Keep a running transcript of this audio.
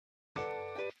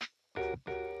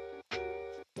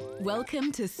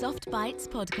Welcome to Soft Bites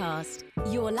Podcast.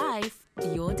 Your life,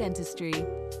 your dentistry.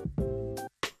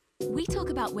 We talk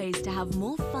about ways to have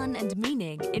more fun and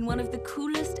meaning in one of the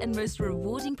coolest and most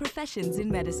rewarding professions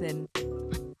in medicine.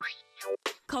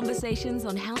 Conversations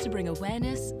on how to bring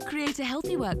awareness, create a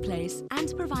healthy workplace,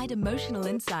 and provide emotional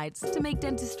insights to make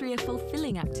dentistry a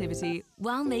fulfilling activity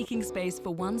while making space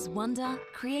for one's wonder,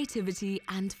 creativity,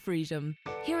 and freedom.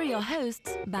 Here are your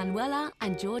hosts, Manuela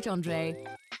and George Andre.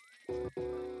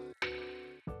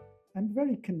 I'm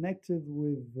very connected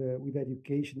with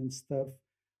education and stuff,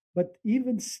 but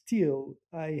even still,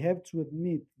 I have to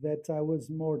admit that I was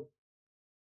more.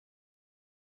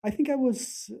 I think I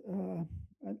was.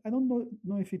 I don't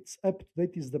know if it's up to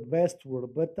date is the best word,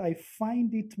 but I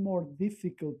find it more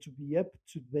difficult to be up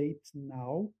to date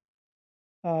now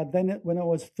than when I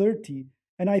was 30,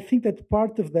 and I think that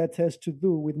part of that has to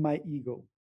do with my ego,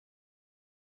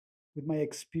 with my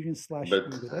experience slash But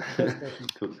ego. That's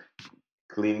definitely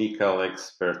clinical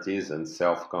expertise and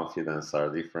self-confidence are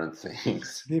different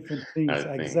things. different things. I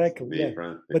think Exactly, yeah.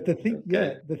 different But things.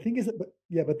 Okay. the thing is,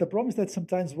 but the problem is that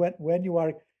sometimes when you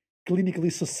are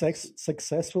clinically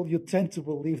successful, you tend to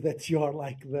believe that you are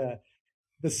like the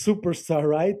superstar,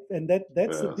 right? And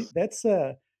Yes.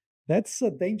 that's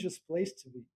a dangerous place to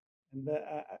be. And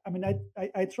I mean,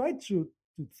 I try to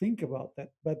think about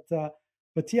that,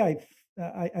 but yeah,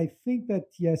 I think that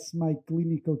yes, my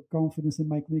clinical confidence and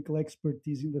my clinical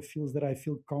expertise in the fields that I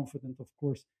feel confident, of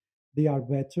course, they are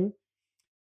better.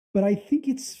 But I think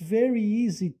it's very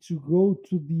easy to go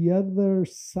to the other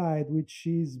side, which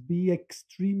is be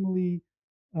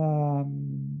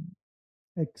um,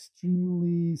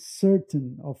 extremely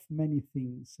certain of many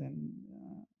things, and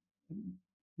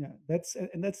yeah,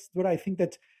 that's what I think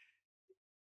that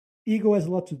ego has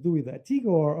a lot to do with that,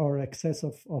 ego or excess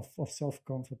of self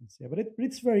confidence. Yeah, but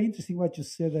it's very interesting what you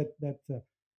said that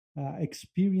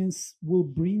experience will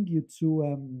bring you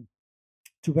to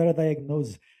better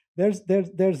diagnose.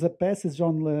 There's a passage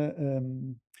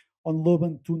on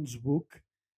Loban Thun's book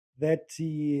that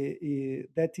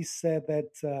he said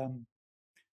that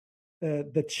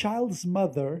the child's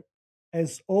mother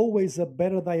has always a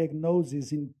better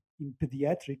diagnosis in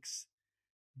pediatrics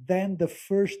than the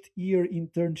first year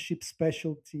internship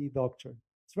specialty doctor.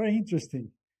 It's very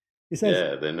interesting. He says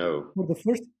Yeah, they know. for the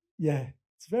first, yeah,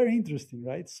 it's very interesting,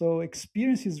 right? So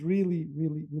experience is really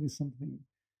something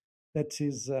that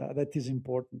is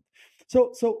important.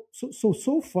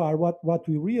 So far, what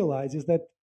we realize is that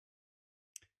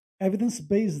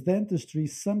evidence-based dentistry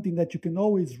is something that you can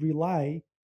always rely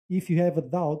if you have a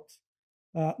doubt,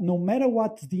 no matter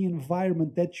what the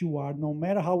environment that you are, no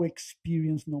matter how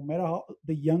experienced, no matter how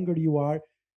the younger you are,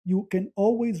 you can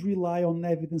always rely on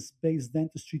evidence-based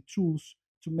dentistry tools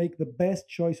to make the best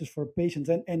choices for patients.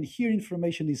 And here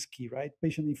information is key, right?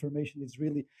 Patient information is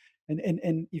really,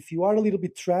 and if you are a little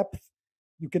bit trapped,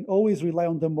 you can always rely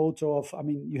on the motto of, I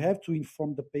mean, you have to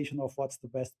inform the patient of what's the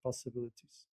best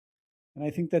possibilities. And I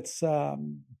think that's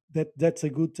a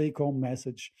good take-home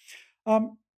message.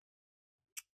 Um,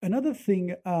 Another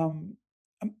thing,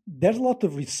 there's a lot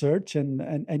of research,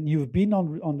 and you've been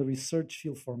on the research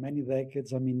field for many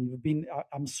decades. I mean, you've been.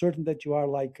 I'm certain that you are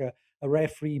like a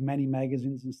referee in many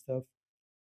magazines and stuff.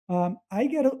 I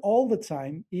get all the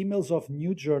time emails of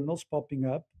new journals popping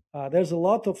up. There's a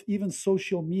lot of even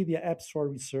social media apps for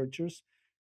researchers.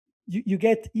 You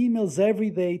get emails every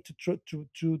day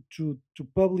to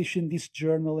publish in this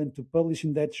journal and to publish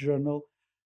in that journal.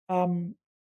 Um,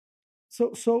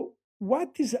 so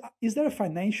what is there a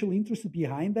financial interest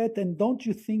behind that? And don't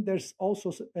you think there's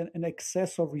also an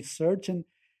excess of research? And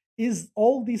is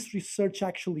all this research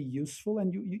actually useful?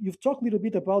 And you've talked a little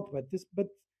bit about this, but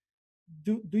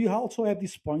do you also have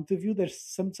this point of view?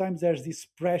 There's this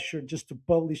pressure just to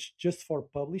publish just for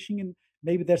publishing, and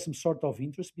maybe there's some sort of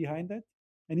interest behind that.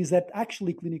 And is that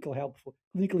actually clinically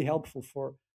helpful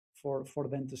for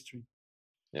dentistry?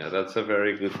 Yeah, that's a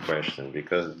very good question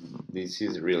because this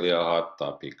is really a hot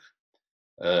topic.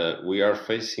 We are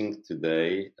facing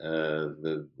today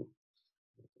the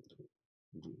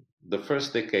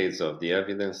first decades of the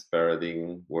evidence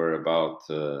paradigm were about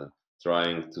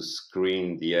trying to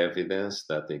screen the evidence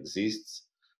that exists,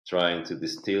 trying to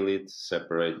distill it,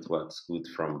 separate what's good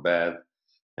from bad,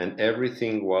 and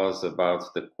everything was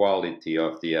about the quality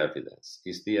of the evidence.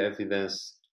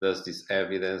 Does this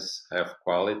evidence have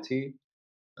quality?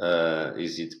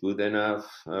 Is it good enough?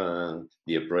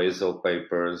 The appraisal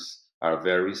papers are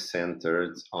very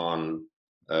centered on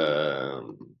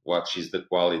what is the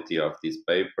quality of this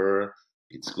paper.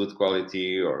 It's good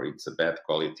quality or it's a bad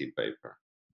quality paper.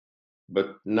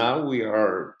 But now we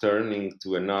are turning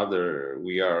to another.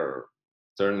 We are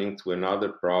turning to another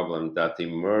problem that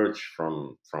emerged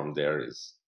from there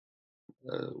is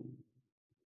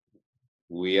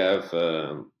we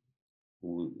are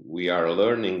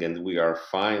learning and we are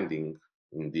finding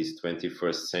in this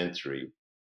 21st century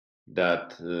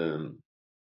that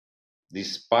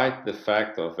despite the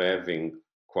fact of having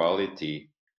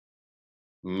quality,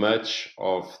 much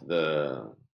of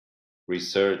the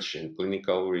research and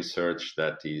clinical research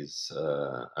that is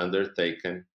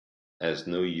undertaken has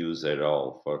no use at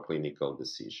all for clinical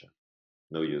decision.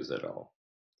 No use at all.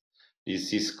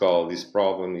 This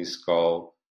problem is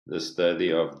called the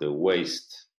study of the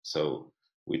waste. So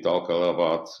we talk a lot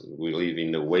about, we live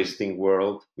in a wasting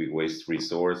world. We waste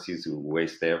resources, we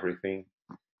waste everything.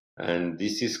 And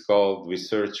this is called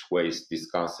research waste. This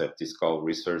concept is called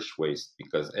research waste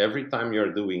because every time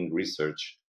you're doing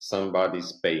research,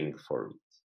 somebody's paying for it.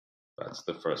 That's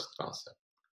the first concept.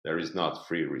 There is not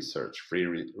free research.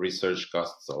 Research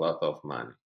costs a lot of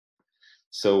money.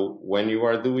 So when you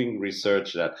are doing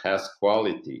research that has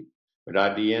quality, but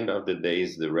at the end of the day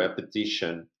is the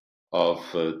repetition of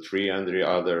 300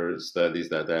 other studies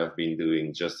that have been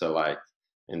doing just alike,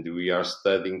 and we are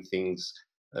studying things,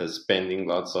 spending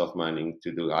lots of money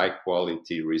to do high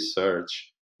quality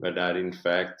research, but that in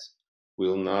fact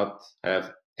will not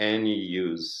have any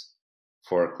use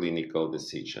for clinical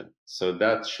decision. So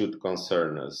that should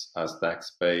concern us as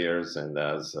taxpayers and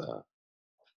as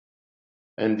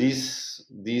and this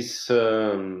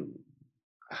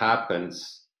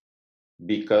happens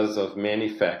because of many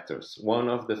factors. One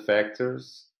of the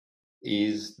factors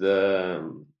is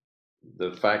the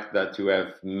fact that you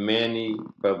have many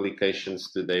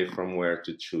publications today from where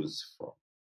to choose from,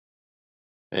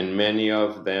 and many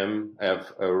of them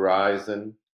have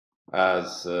arisen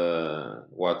as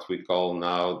what we call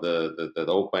now the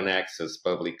open access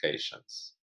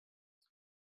publications.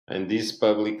 And these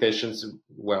publications,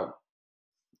 well,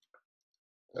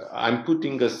 I'm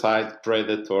putting aside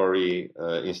predatory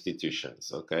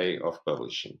institutions, okay, of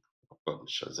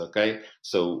publishers, okay?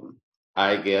 So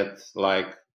I get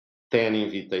like 10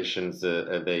 invitations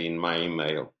a day in my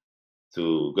email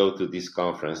to go to this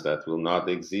conference that will not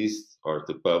exist or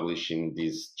to publish in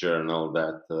this journal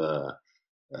that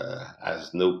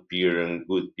has no peer and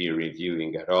good peer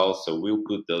reviewing at all. So we'll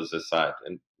put those aside.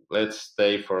 And let's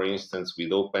stay, for instance,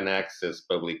 with open access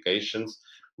publications,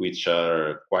 which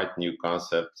are quite new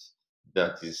concepts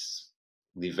that is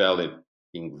developing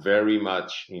very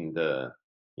much in the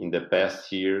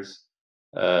past years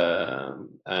and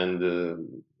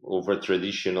over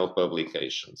traditional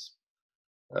publications.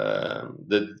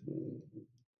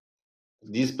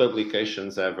 These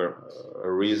publications have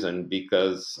arisen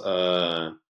because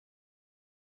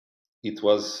it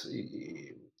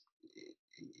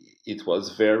was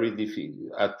very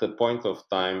difficult at the point of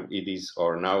time. It is,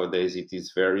 or nowadays, it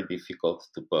is very difficult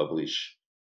to publish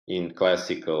in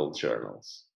classical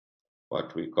journals,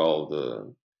 what we call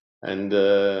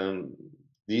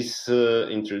this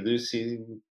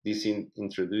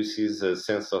introduces a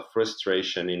sense of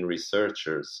frustration in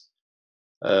researchers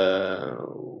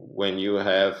when you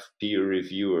have peer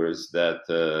reviewers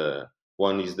that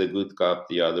one is the good cop,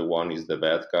 the other one is the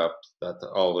bad cop. That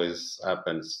always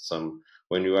happens.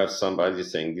 When you have somebody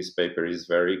saying this paper is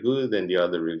very good and the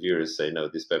other reviewers say, no,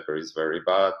 this paper is very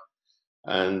bad.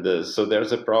 And so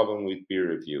there's a problem with peer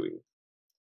reviewing.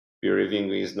 Peer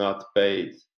reviewing is not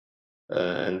paid.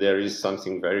 And there is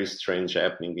something very strange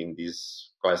happening in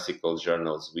these classical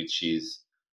journals, which is,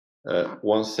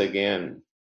 once again,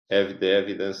 the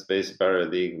evidence-based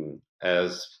paradigm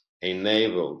has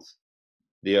enabled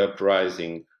the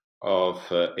uprising of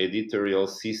editorial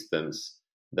systems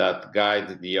that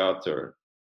guide the author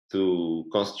to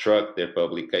construct their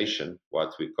publication,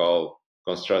 what we call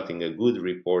constructing a good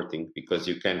reporting, because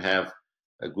you can have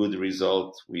a good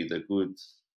result with a good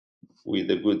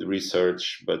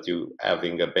research, but you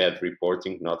having a bad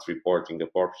reporting, not reporting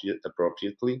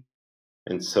appropriately.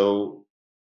 And so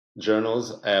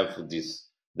journals have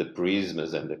the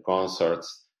prismas and the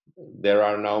consorts. There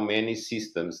are now many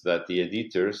systems that the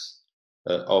editors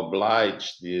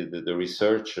oblige the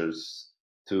researchers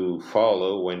to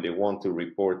follow when they want to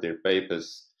report their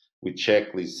papers, with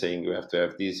checklists saying you have to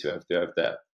have this, you have to have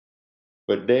that.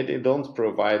 But they don't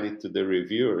provide it to the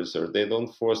reviewers, or they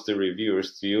don't force the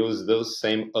reviewers to use those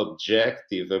same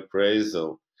objective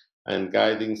appraisal and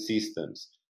guiding systems.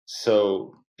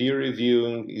 So peer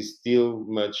reviewing is still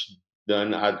much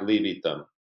done ad libitum.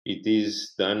 It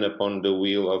is done upon the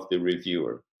will of the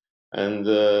reviewer. And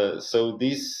so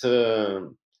this,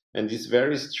 and it's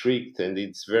very strict and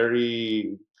it's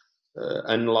very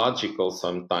unlogical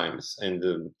sometimes.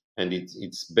 And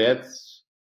it's bad.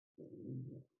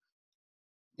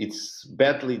 it's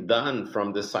badly done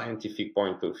from the scientific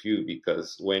point of view,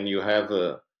 because when you have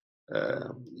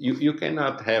you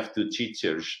cannot have two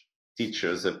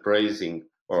teachers appraising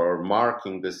or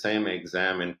marking the same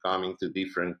exam and coming to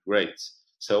different grades.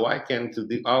 So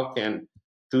how can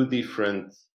two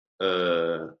different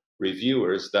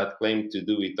reviewers that claim to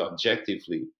do it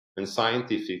objectively and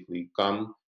scientifically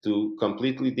come to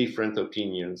completely different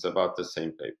opinions about the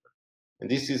same paper? And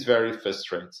this is very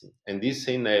frustrating. And this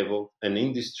enabled an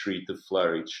industry to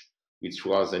flourish, which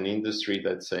was an industry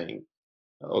that's saying,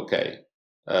 okay,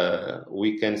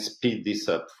 we can speed this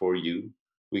up for you.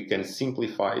 We can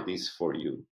simplify this for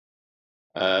you.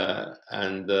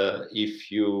 And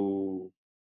if you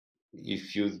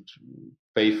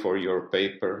pay for your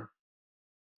paper,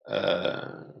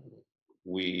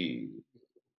 we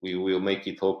will make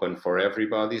it open for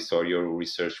everybody, so your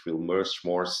research will much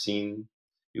more seen,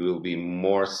 you will be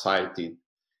more cited,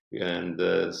 and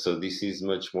so this is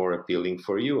much more appealing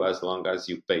for you as long as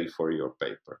you pay for your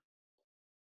paper.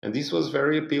 And this was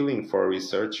very appealing for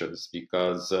researchers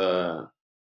because,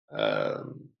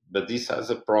 but this has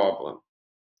a problem,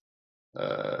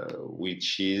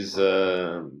 which is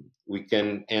we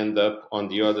can end up on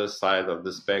the other side of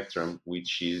the spectrum,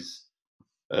 which is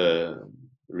the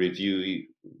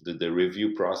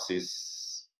review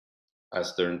process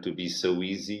has turned to be so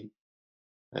easy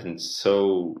and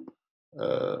so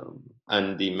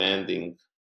undemanding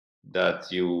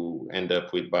that you end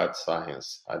up with bad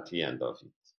science at the end of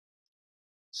it.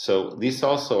 So this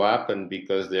also happened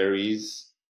because there is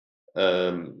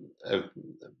too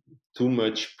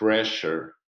much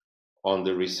pressure on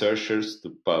the researchers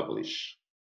to publish.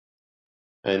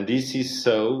 And this is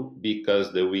so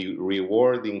because the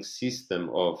rewarding system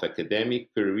of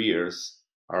academic careers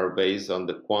are based on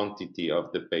the quantity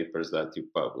of the papers that you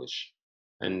publish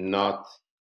and not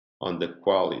on the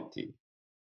quality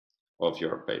of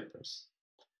your papers.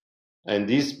 And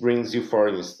this brings you, for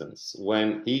instance,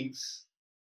 when Higgs,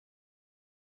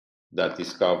 that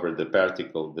discovered the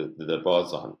particle, the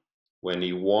boson, when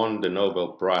he won the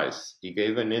Nobel Prize, he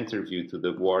gave an interview to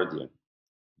the Guardian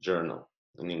journal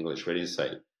in English where he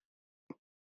said,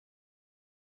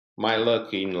 "My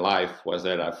luck in life was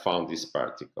that I found this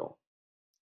particle,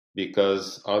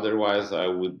 because otherwise I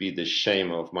would be the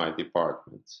shame of my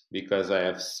department, because I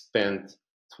have spent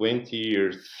 20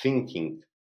 years thinking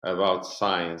about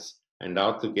science and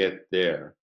how to get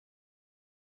there,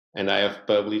 and I have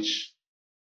published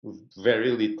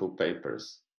very little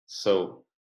papers. So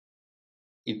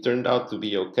it turned out to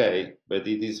be okay, but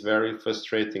it is very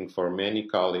frustrating for many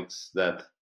colleagues that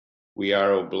we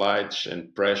are obliged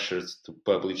and pressured to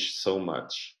publish so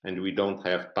much, and we don't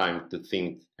have time to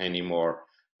think anymore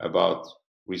about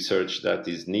research that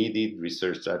is needed,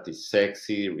 research that is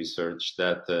sexy, research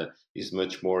that is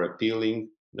much more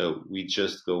appealing. No, we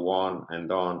just go on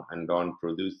and on and on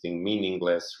producing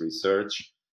meaningless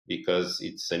research because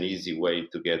it's an easy way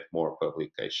to get more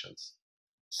publications.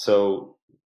 So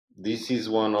this is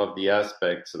one of the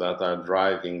aspects that are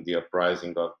driving the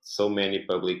uprising of so many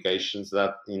publications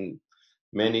that in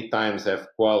many times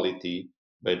have quality,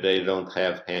 but they don't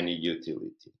have any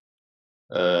utility.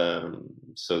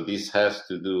 So this has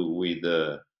to do with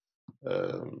the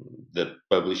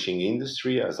publishing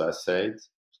industry, as I said,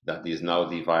 that is now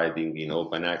dividing in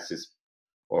open access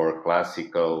or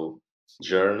classical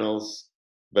journals.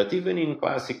 But even in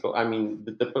classical, I mean,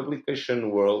 the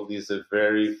publication world is a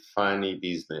very funny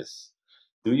business.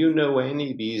 Do you know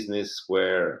any business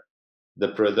where the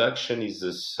production is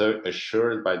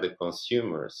assured by the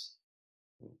consumers,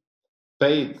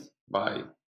 paid by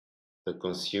the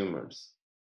consumers?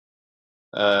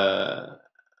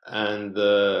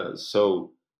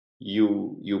 So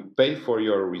you pay for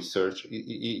your research.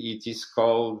 It is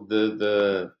called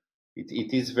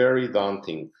it is very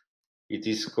daunting. It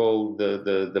is called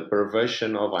the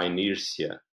perversion of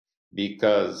inertia,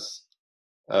 because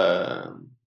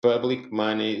public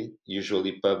money,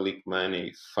 usually public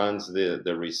money, funds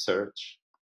the research.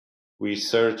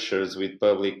 Researchers with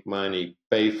public money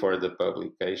pay for the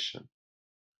publication.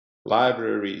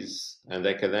 Libraries and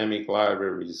academic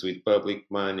libraries with public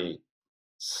money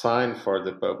sign for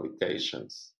the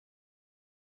publications.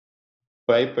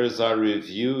 Papers are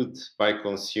reviewed by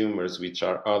consumers, which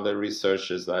are other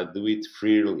researchers that do it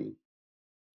freely.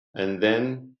 And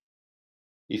then,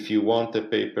 if you want a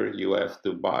paper, you have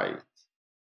to buy it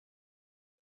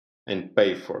and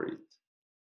pay for it.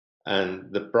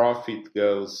 And the profit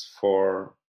goes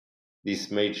for these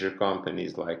major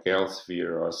companies like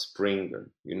Elsevier or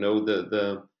Springer. You know,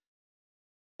 the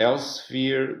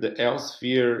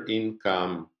Elsevier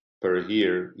income per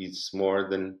year is more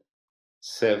than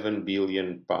 £7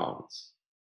 billion.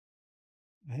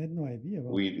 I had no idea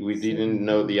about We didn't 7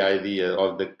 know the billion. idea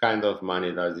of the kind of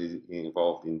money that is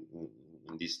involved in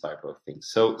this type of thing.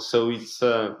 So it's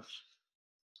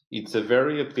a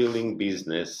very appealing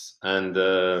business, and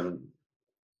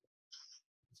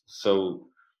so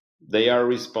they are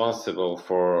responsible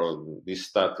for this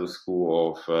status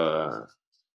quo of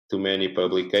too many So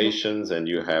publications, and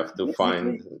you have to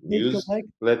find basically, they news. collect.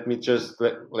 Let me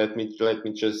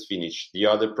just finish. The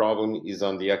other problem is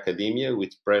on the academia,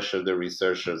 which pressure the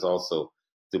researchers also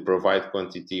to provide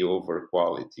quantity over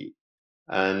quality.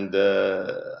 And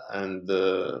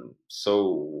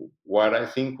so what I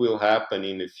think will happen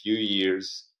in a few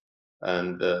years,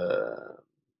 and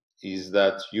is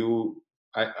that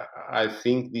I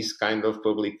think these kind of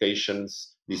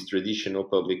publications, these traditional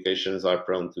publications, are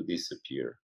prone to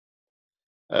disappear.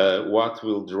 What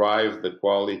will drive the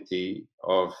quality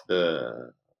of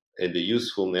the and the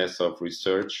usefulness of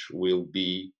research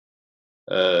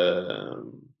uh,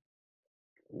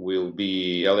 will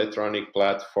be electronic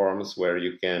platforms where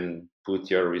you can put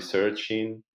your research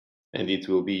in, and it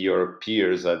will be your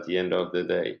peers at the end of the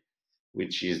day,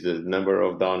 which is the number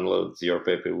of downloads your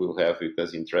paper will have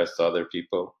because it interests other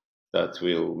people, that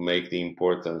will make the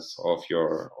importance of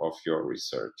your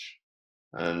research.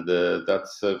 And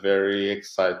that's a very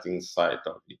exciting side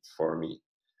of it for me.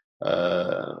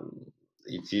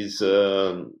 It is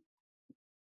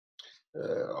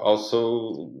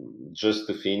also, just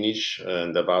to finish,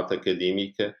 and about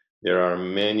academic, there are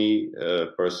many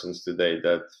persons today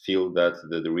that feel that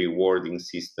the rewarding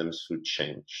system should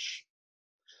change.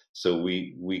 So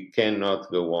we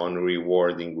cannot go on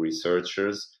rewarding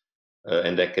researchers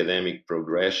and academic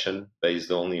progression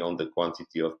based only on the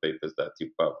quantity of papers that you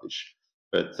publish.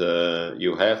 But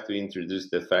you have to introduce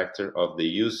the factor of the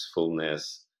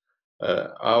usefulness.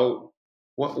 How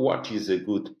what is a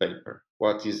good paper?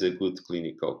 What is a good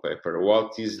clinical paper?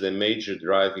 What is the major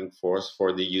driving force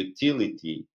for the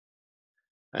utility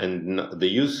and the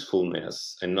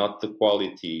usefulness, and not the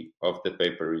quality of the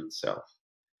paper itself?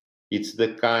 It's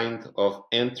the kind of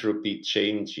entropy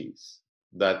changes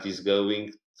that is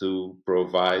going to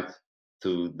provide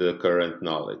to the current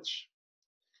knowledge.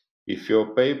 If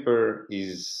your paper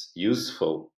is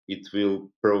useful, it will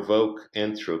provoke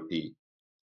entropy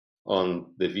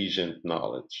on the vision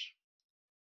knowledge.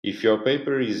 If your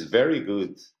paper is very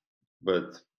good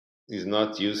but is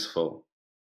not useful,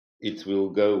 it will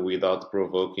go without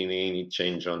provoking any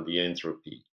change on the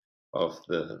entropy of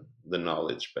the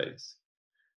knowledge base.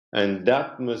 And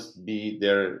that must be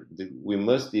there. We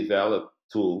must develop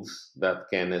tools that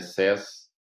can assess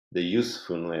the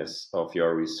usefulness of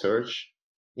your research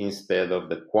instead of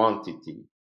the quantity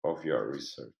of your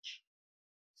research.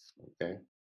 Okay.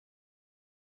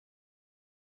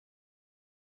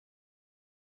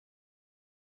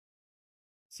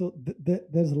 So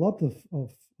there's a lot of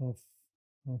of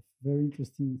very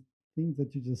interesting things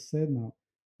that you just said now.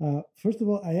 First of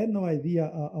all, I had no idea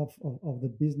of the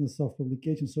business of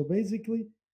publication. So basically,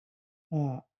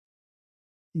 uh,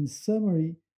 in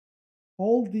summary,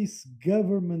 all this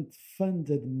government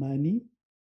funded money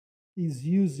is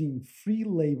using free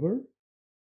labor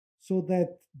so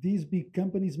that these big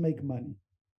companies make money.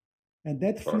 And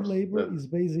that Of free course. labor is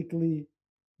basically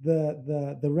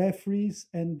the referees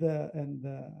And the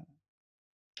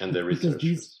because these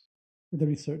researchers. the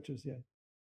researchers, yeah.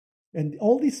 And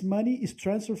all this money is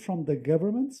transferred from the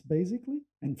governments, basically,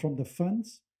 and from the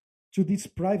funds to these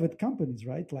private companies,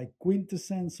 right? Like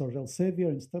Quintessence or Elsevier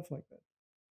and stuff like that.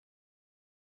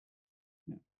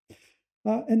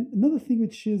 Yeah. And another thing,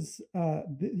 which is,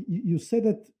 you said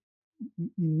that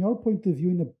in your point of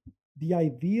view, the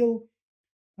ideal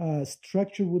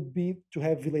structure would be to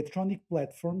have electronic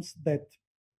platforms that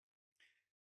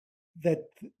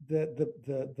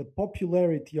the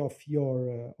popularity of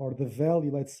your or the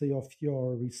value, let's say, of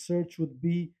your research uh,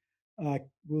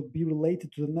 would be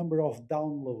related to the number of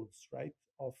downloads, right?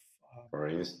 Of For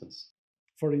instance.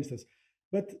 For instance,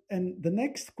 and the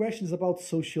next question is about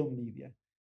social media.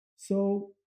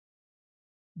 So,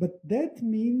 but that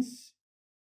means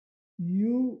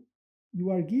you you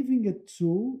are giving a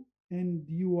tool and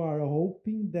you are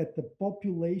hoping that the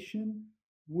population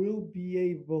will be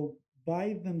able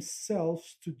by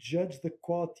themselves to judge the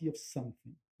quality of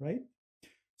something, right?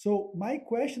 So my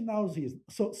question now is,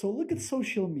 so look at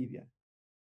social media.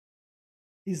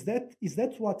 Is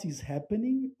that what is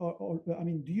happening, or I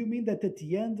mean, do you mean that at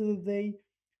the end of the day,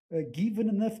 given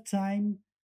enough time,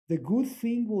 the good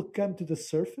thing will come to the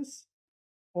surface?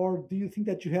 Or do you think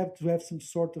that you have to have some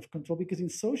sort of control? Because in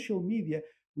social media,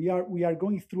 we are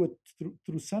going through it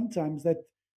through sometimes that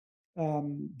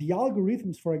the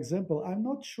algorithms, for example, I'm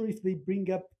not sure if they bring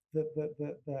up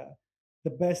the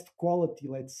best quality,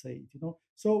 let's say,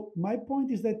 So my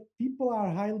point is that people are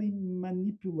highly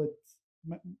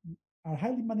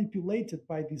manipulated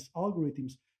by these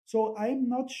algorithms. So I'm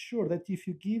not sure that if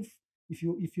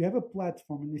you have a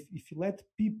platform, and if you let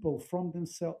people from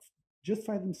themselves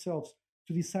justify themselves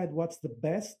to decide what's the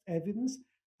best evidence,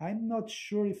 I'm not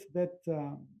sure if that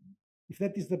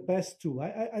is the best tool.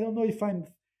 I don't know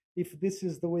if this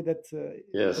is the way that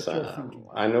Yes, that you're thinking.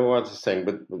 I know what you're saying,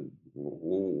 but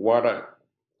what I,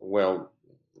 well,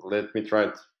 let me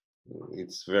try.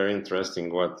 It's very interesting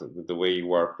the way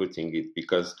you are putting it,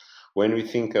 because when we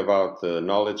think about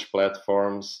knowledge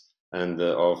platforms and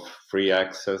of free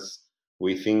access,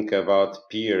 we think about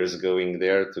peers going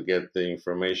there to get the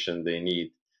information they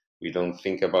need. We don't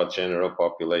think about general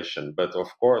population, but of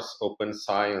course, open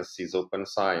science is open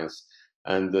science,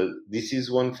 and this is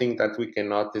one thing that we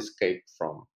cannot escape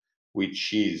from,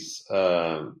 which is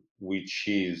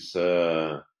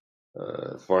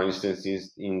for instance,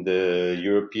 in the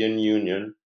European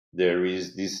Union, there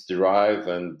is this drive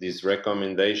and this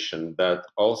recommendation that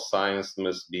all science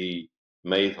must be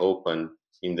made open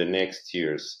in the next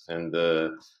years, and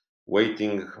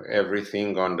weighting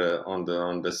everything on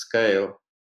the scale.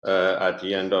 At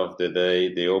the end of the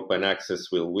day, the open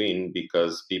access will win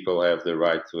because people have the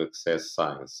right to access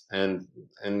science, and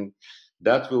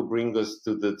that will bring us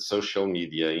to the social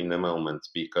media in a moment,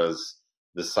 because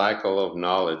the cycle of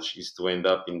knowledge is to end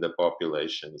up in the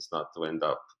population. It's not to end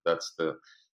up. That's the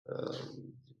uh,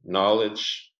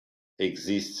 knowledge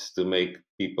exists to make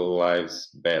people's lives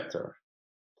better,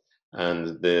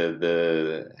 and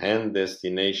the end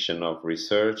destination of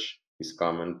research is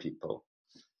common people.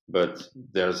 But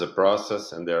there's a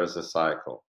process and there's a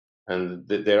cycle, and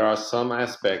there are some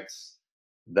aspects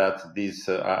that this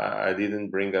I didn't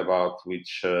bring about,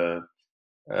 which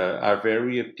are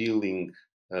very appealing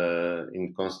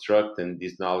in constructing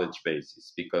these knowledge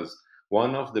bases, because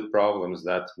one of the problems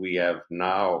that we have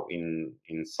now in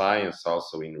science,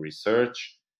 also in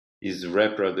research, is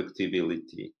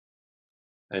reproducibility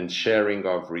and sharing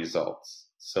of results.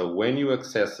 So when you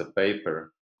access a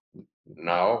paper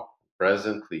now,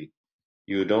 presently,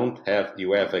 you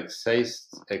have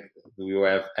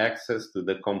access to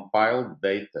the compiled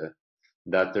data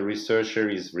that the researcher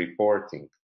is reporting.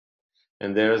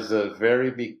 And there's a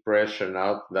very big pressure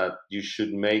now that you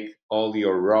should make all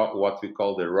your raw, what we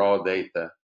call the raw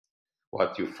data,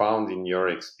 what you found in your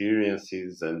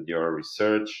experiences and your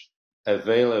research,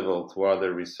 available to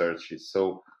other researchers.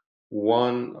 So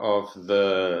one of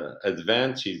the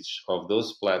advantage of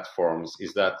those platforms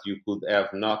is that you could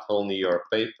have not only your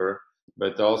paper,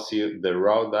 but also the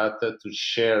raw data to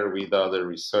share with other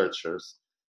researchers.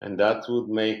 And that would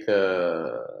make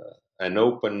an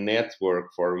open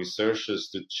network for researchers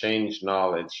to change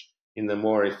knowledge in a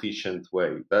more efficient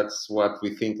way. That's what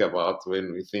we think about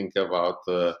when we think about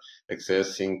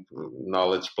accessing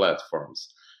knowledge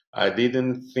platforms. I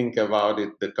didn't think about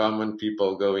it, the common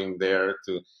people going there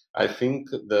to. I think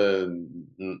the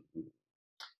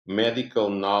medical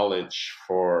knowledge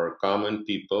for common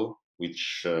people,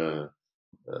 which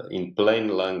in plain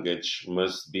language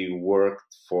must be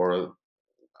worked for.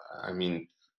 I mean,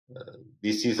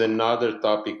 this is another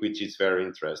topic which is very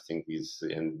interesting.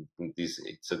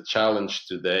 It's a challenge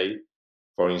today.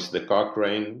 For instance, the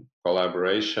Cochrane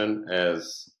collaboration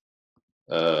has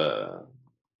uh,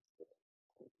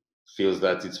 feels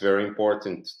that it's very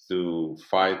important to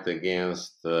fight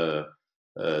against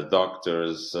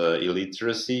doctors'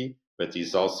 illiteracy, but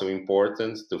it's also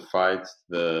important to fight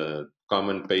the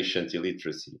common patient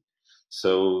illiteracy.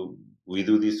 So we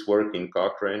do this work in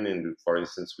Cochrane, and for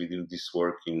instance, we do this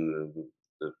work in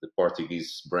the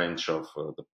Portuguese branch of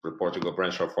the Portugal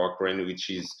branch of Cochrane, which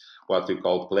is what we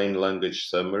call plain language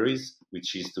summaries,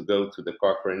 which is to go to the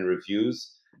Cochrane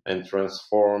reviews and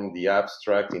transform the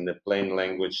abstract in a plain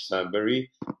language summary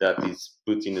that is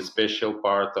put in a special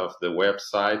part of the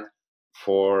website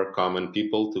for common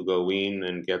people to go in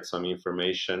and get some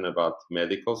information about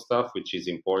medical stuff, which is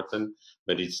important,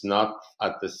 but it's not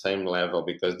at the same level,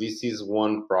 because this is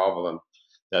one problem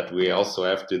that we also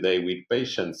have today with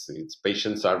patients.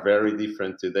 Patients are very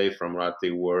different today from what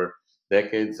they were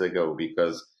decades ago,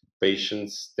 because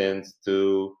patients tend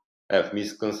to have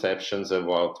misconceptions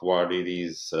about what it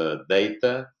is: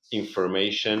 data,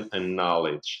 information, and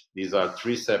knowledge. These are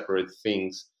three separate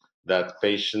things that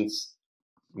patients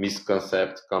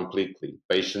misconcept completely.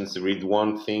 Patients read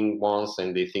one thing once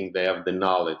and they think they have the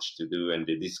knowledge to do, and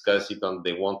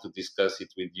they want to discuss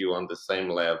it with you on the same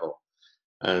level.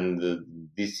 And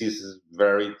this is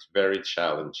very, very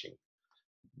challenging.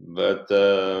 But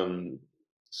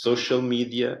social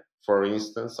media, for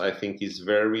instance, I think is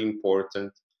very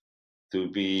important to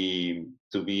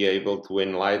be able to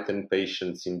enlighten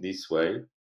patients in this way,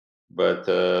 but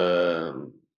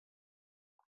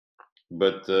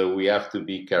we have to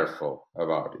be careful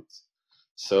about it.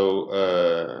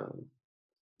 So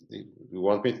you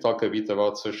want me to talk a bit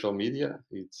about social media?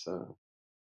 It's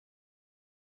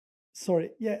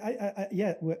Sorry,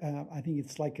 I think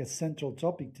it's like a central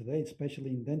topic today, especially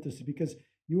in dentistry, because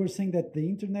you were saying that the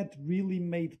internet really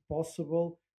made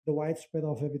possible the widespread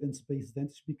of evidence-based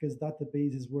dentistry because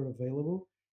databases were available.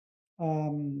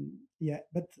 And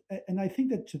I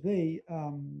think that today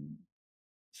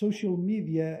social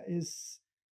media is.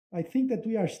 I think that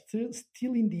we are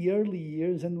still in the early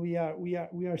years, and we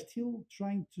are still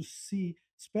trying to see,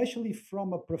 especially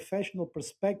from a professional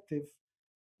perspective,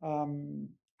 um,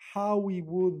 how we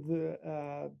would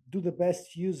do the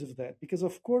best use of that. Because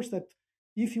of course that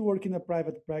if you work in a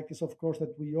private practice, of course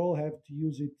that we all have to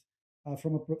use it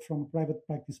from a private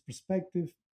practice perspective.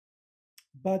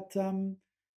 But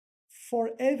for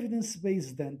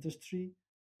evidence-based dentistry,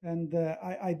 and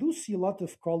I do see a lot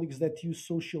of colleagues that use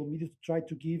social media to try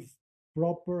to give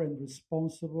proper and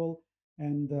responsible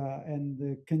and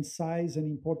concise and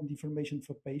important information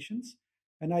for patients.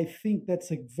 And I think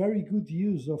that's a very good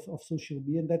use of social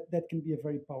media, and that can be a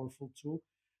very powerful tool.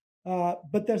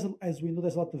 But as we know,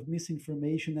 there's a lot of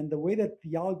misinformation, and the way that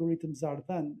the algorithms are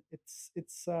done,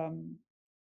 it's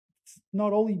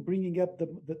not only bringing up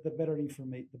the better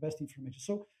information, the best information.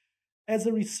 So as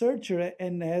a researcher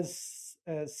and as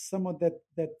someone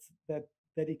that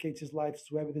dedicates his life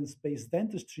to evidence-based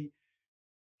dentistry,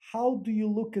 how do you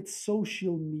look at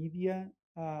social media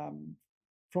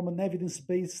from an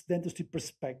evidence-based dentistry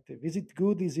perspective? Is it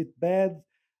good? Is it bad?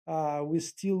 We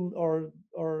still, or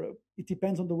it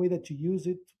depends on the way that you use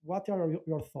it. What are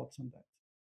your thoughts on that?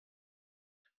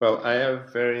 well, I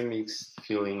have very mixed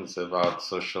feelings about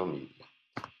social media.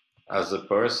 As a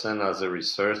person, as a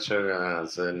researcher,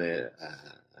 as an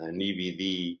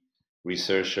EBD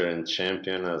researcher and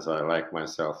champion, as I like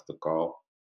myself to call,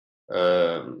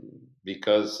 um,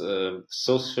 because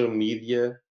social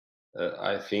media,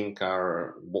 I think,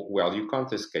 are, well, you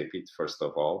can't escape it, first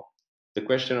of all. The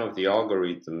question of the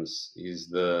algorithms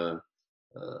is uh,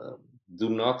 do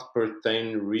not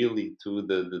pertain really to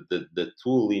the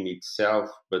tool in itself,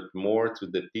 but more to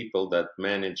the people that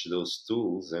manage those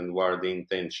tools and what the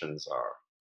intentions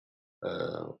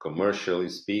are, commercially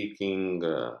speaking.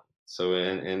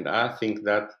 And I think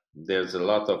that there's a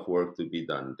lot of work to be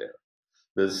done there.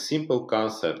 The simple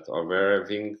concept of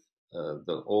having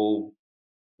the whole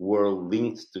world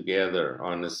linked together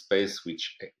on a space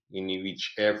in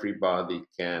which everybody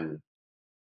can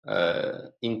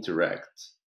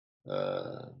interact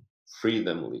uh,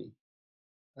 freedomly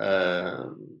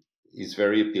is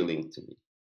very appealing to me.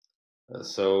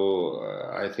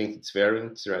 I think it's very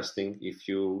interesting if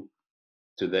you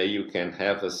today you can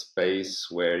have a space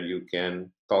where you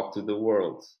can talk to the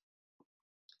world.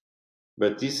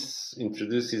 But this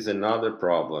introduces another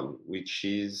problem, which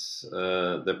is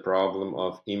the problem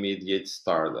of immediate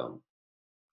stardom,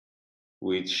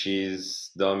 which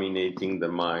is dominating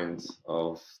the minds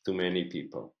of too many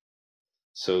people.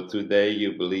 So today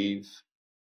you believe,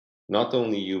 not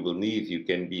only you believe you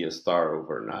can be a star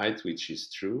overnight, which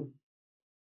is true,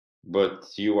 but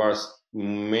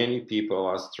many people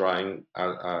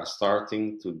are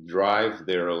starting to drive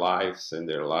their lives and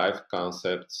their life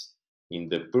concepts in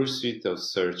the pursuit of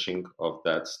searching of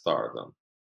that stardom.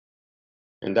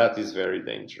 And that is very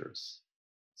dangerous.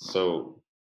 So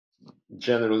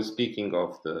generally speaking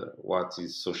of what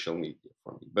is social media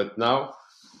for me. But now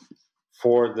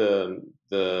for the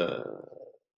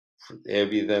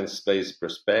evidence-based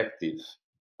perspective,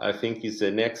 I think is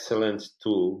an excellent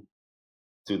tool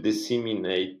to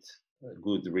disseminate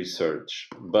good research.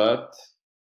 But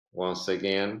once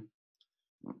again,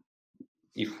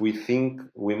 if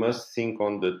we must think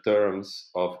on the terms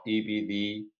of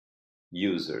EBD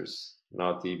users,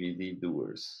 not EBD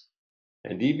doers.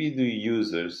 And EBD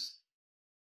users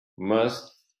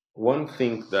must one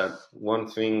thing that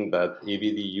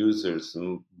EBD users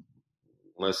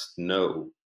must know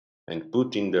and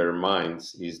put in their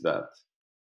minds is that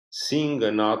seeing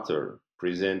an author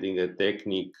presenting a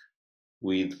technique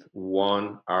with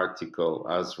one article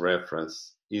as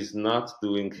reference is not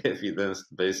doing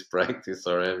evidence-based practice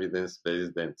or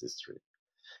evidence-based dentistry.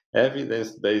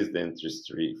 Evidence-based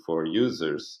dentistry for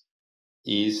users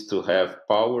is to have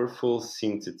powerful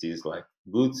syntheses like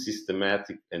good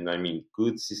systematic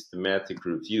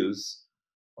reviews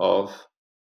of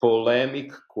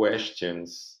polemic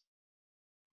questions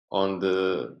on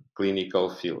the clinical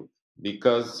field.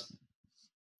 Because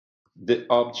the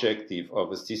objective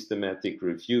of a systematic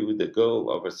review, the goal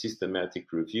of a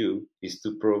systematic review, is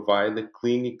to provide a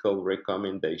clinical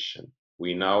recommendation.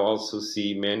 We now also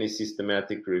see many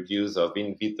systematic reviews of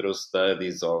in vitro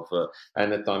studies, of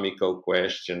anatomical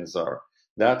questions. Or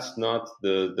that's not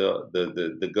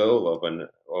the goal of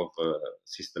a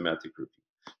systematic review.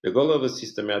 The goal of a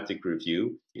systematic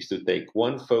review is to take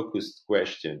one focused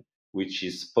question, which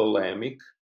is polemic,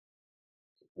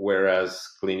 whereas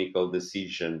clinical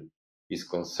decision is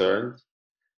concerned,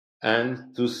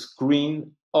 and to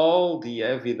screen all the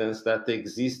evidence that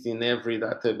exists in every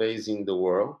database in the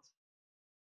world,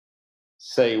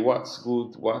 say what's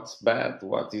good, what's bad,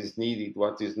 what is needed,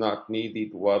 what is not needed,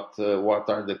 what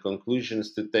are the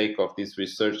conclusions to take of this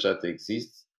research that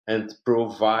exists, and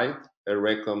provide a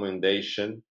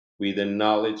recommendation with a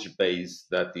knowledge base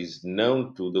that is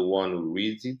known to the one who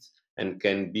reads it and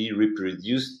can be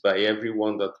reproduced by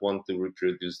everyone that wants to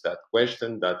reproduce that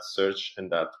question, that search, and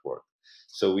that work.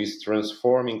 So it's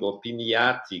transforming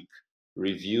opiniatic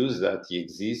reviews that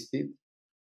existed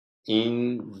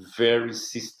in very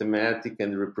systematic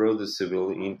and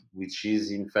reproducible, which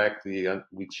is in fact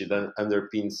which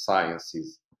underpins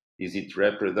sciences. Is it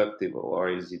reproducible or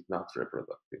is it not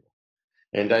reproducible?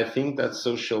 And I think that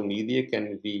social media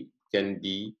can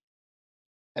be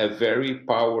a very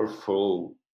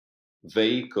powerful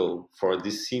vehicle for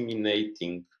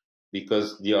disseminating,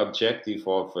 because the objective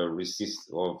of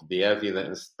the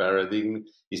evidence paradigm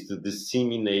is to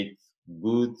disseminate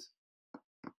good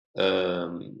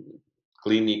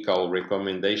clinical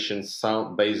recommendations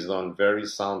based on very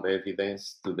sound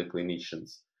evidence to the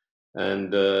clinicians.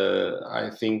 And I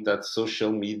think that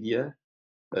social media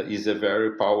is a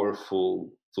very powerful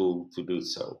tool to do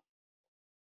so.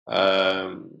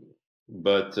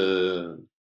 But the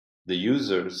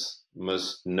users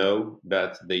must know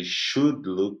that they should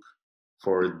look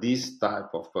for this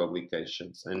type of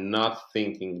publications, and not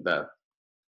thinking that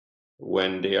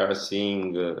when they are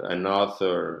seeing an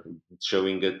author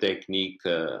showing a technique,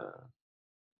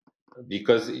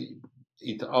 because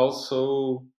it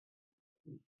also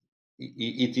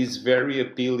it is very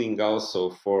appealing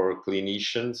also for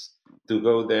clinicians to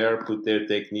go there, put their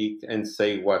technique, and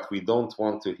say what we don't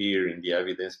want to hear in the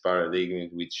evidence paradigm,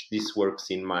 which this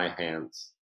works in my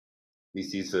hands.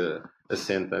 This is a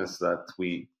sentence that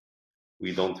we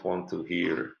don't want to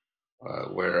hear.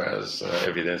 Whereas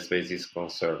evidence-based is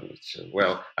concerned, which,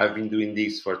 well, I've been doing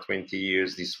this for 20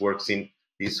 years. This works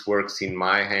in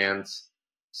my hands,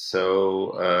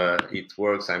 so it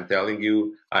works. I'm telling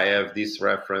you, I have these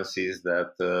references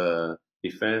that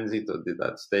defends it or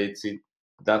that states it.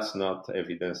 That's not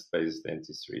evidence-based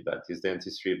dentistry. That is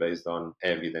dentistry based on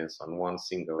evidence, on one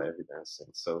single evidence,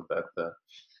 and so that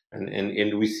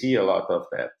and we see a lot of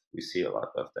that. We see a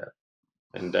lot of that.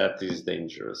 And that is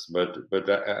dangerous. But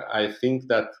I think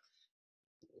that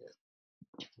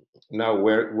now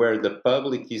where the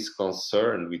public is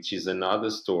concerned, which is another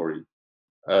story,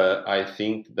 I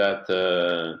think that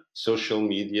social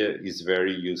media is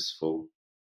very useful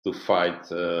to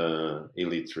fight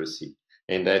illiteracy.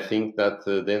 And I think that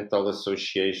dental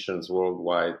associations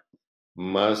worldwide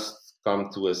must come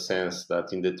to a sense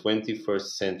that in the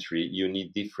 21st century, you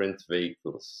need different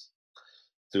vehicles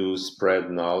to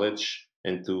spread knowledge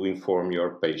and to inform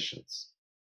your patients.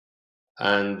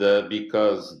 And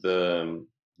because the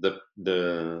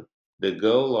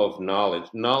goal of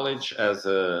knowledge as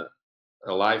a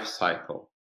life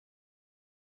cycle,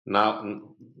 now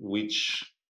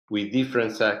which with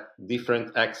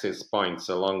different access points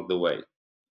along the way.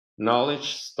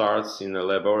 Knowledge starts in a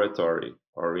laboratory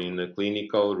or in a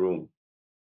clinical room,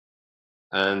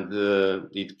 and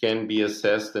it can be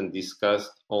assessed and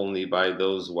discussed only by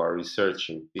those who are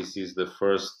researching. This is the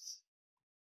first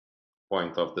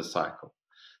point of the cycle.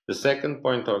 The second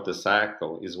point of the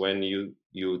cycle is when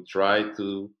you try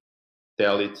to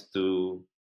tell it to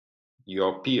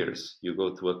your peers. You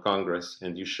go to a congress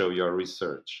and you show your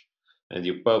research and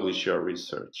you publish your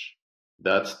research.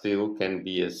 That still can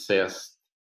be assessed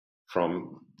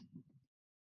from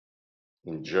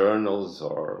in journals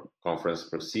or conference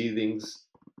proceedings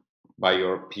by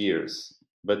your peers,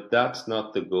 but that's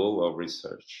not the goal of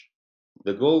research.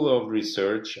 The goal of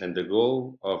research and the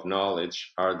goal of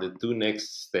knowledge are the two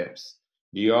next steps.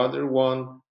 The other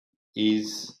one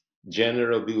is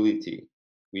generability,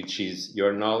 which is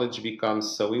your knowledge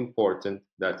becomes so important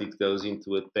that it goes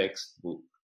into a textbook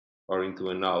or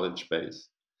into a knowledge base,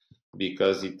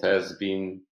 because it has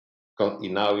been,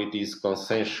 now it is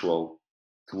consensual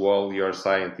to all your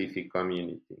scientific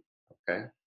community, okay?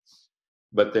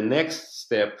 But the next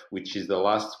step, which is the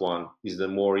last one, is the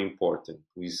more important,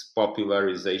 is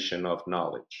popularization of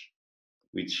knowledge.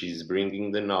 which is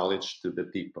bringing the knowledge to the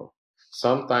people.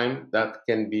 Sometimes that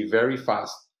can be very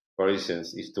fast. For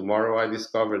instance, if tomorrow I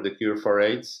discover the cure for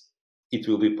AIDS, it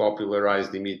will be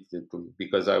popularized immediately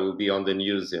because I will be on the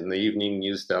news, in the evening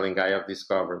news, telling I have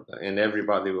discovered, and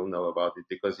everybody will know about it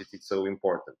because it is so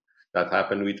important. That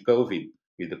happened with COVID,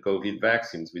 with the COVID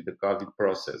vaccines, with the COVID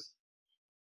process.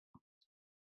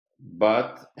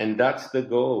 And that's the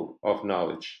goal of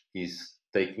knowledge, is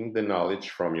taking the knowledge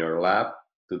from your lab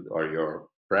or your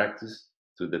practice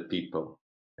to the people.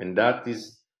 And that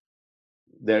is,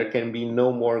 there can be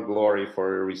no more glory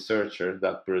for a researcher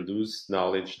that produces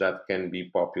knowledge that can be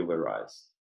popularized.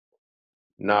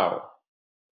 Now,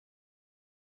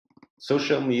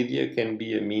 social media can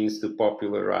be a means to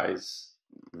popularize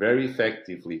very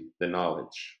effectively the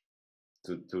knowledge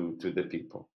to the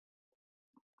people.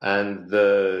 And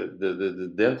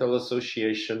the dental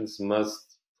associations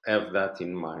must have that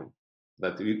in mind,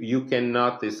 that you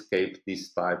cannot escape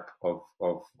this type of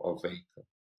vehicle.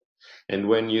 And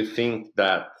when you think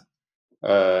that,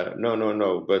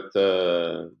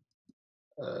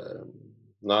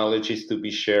 knowledge is to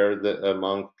be shared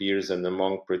among peers and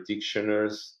among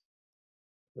practitioners,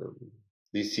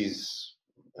 this is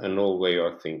an old way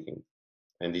of thinking.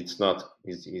 And it's not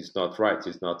right,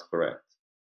 it's not correct.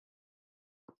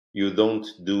 You don't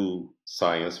do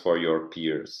science for your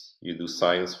peers. You do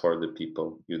science for the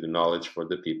people. You do knowledge for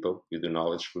the people. You do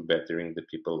knowledge for bettering the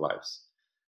people's lives.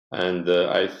 And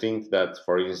I think that,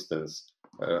 for instance,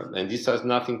 and this has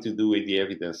nothing to do with the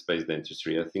evidence-based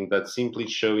dentistry. I think that simply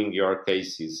showing your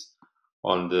cases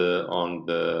on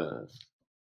the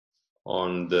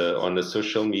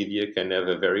social media can have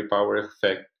a very powerful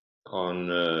effect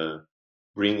on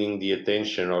bringing the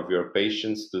attention of your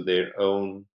patients to their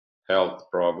own health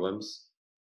problems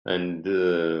and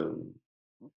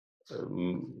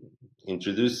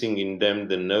introducing in them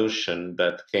the notion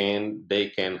that they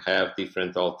can have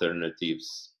different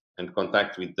alternatives and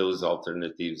contact with those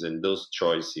alternatives and those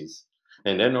choices,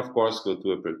 and then of course go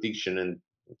to a prediction.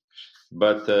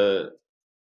 But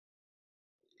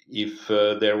if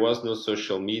there was no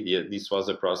social media, this was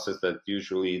a process that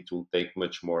usually it will take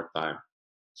much more time.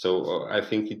 So I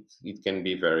think it can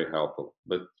be very helpful,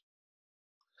 but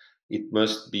it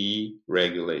must be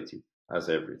regulated as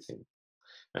everything.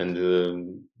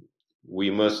 And we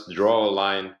must draw a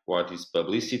line, what is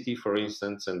publicity, for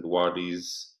instance, and what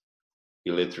is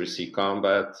illiteracy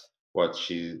combat, but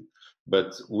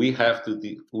we have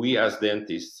to, we as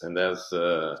dentists and as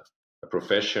a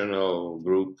professional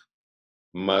group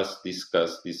must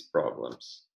discuss these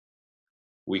problems.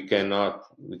 We can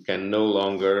no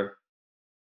longer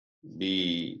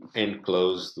be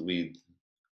enclosed with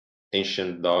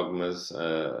ancient dogmas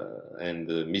and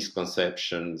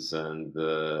misconceptions and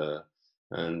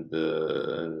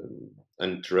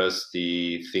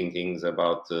untrusty thinkings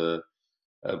about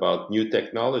new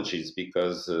technologies,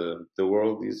 because the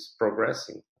world is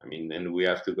progressing. I mean, and we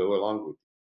have to go along with it.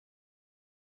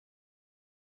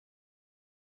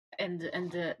 And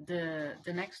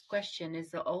the next question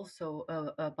is also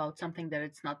about something that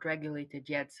it's not regulated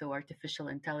yet, so artificial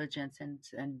intelligence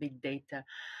and big data.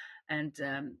 And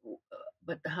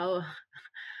but how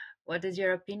what is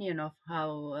your opinion of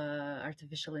how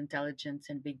artificial intelligence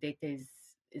and big data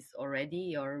is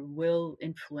already or will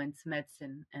influence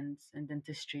medicine and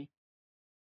dentistry?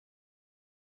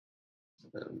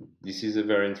 This is a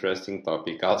very interesting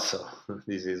topic also.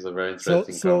 This is a very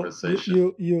interesting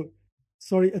conversation. You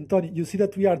sorry, António, you see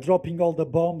that we are dropping all the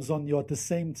bombs on you at the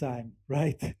same time,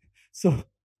 right? So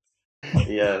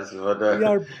yes, but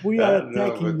we are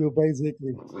attacking you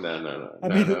basically. I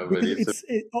mean, because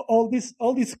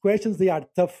all these questions, they are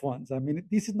tough ones. I mean,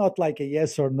 this is not like a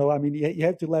yes or no. I mean, you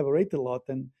have to elaborate a lot,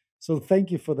 and so thank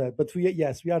you for that. But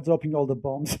we are dropping all the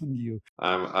bombs on you.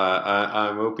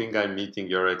 I'm hoping I'm meeting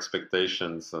your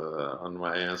expectations on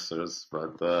my answers,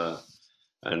 but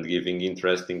and giving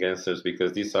interesting answers,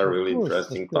 because these are really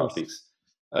interesting topics.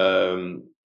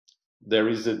 There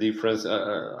is a difference.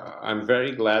 I'm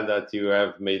very glad that you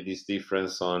have made this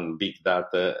difference on big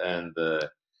data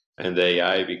and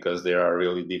AI, because they are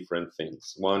really different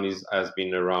things. One has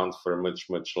been around for much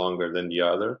longer than the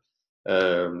other.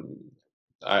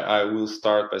 I will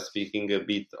start by speaking a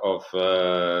bit of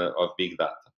big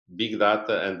data. Big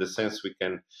data and the sense we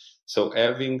can. So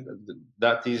having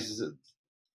that is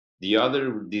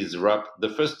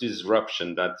the first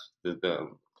disruption that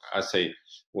I say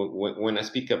when I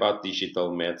speak about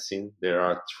digital medicine, there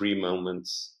are three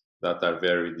moments that are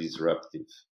very disruptive.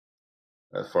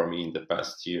 for me in the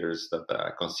past years that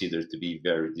I consider to be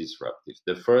very disruptive.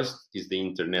 The first is the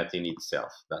internet in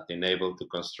itself, that enabled to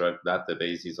construct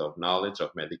databases of knowledge,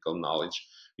 of medical knowledge,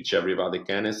 which everybody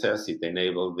can access. It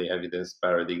enabled the evidence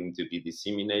paradigm to be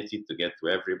disseminated, to get to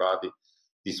everybody.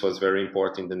 This was very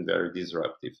important and very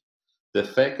disruptive. The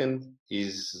second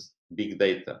is big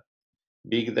data.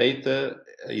 Big data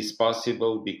is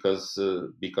possible because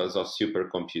of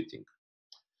supercomputing.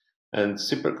 And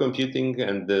supercomputing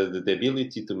and the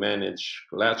ability to manage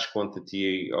large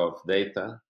quantity of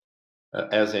data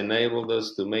has enabled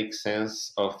us to make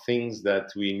sense of things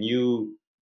that we knew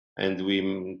and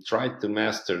we tried to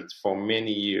master for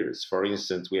many years. For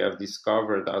instance, we have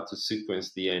discovered how to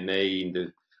sequence DNA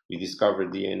we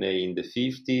discovered DNA in the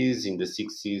 50s, in the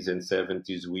 60s and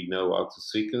 70s, we know how to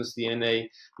sequence DNA.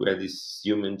 We had this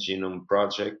Human Genome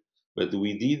Project, but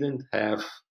we didn't have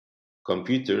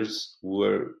computers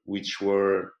which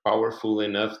were powerful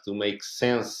enough to make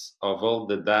sense of all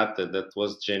the data that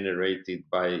was generated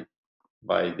by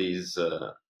these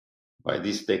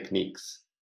techniques.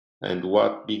 And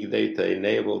what big data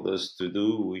enabled us to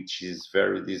do, which is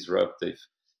very disruptive,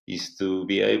 is to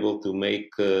be able to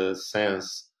make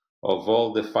sense of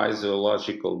all the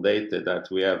physiological data that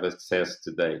we have access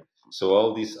today. So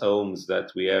all these omes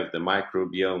that we have, the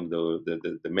microbiome, the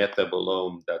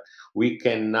metabolome, that we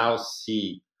can now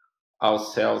see how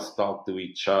cells talk to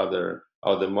each other,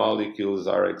 how the molecules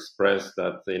are expressed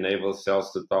that enable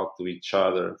cells to talk to each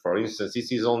other. For instance,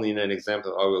 this is only an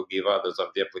example. I will give others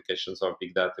of the applications of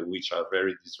big data, which are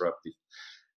very disruptive.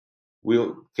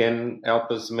 Can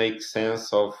help us make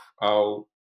sense of how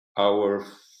our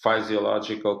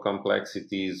physiological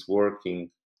complexity is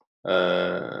working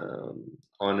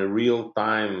on a real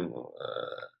time,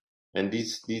 and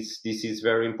this is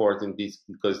very important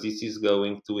because this is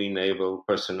going to enable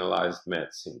personalized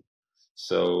medicine.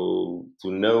 So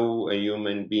to know a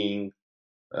human being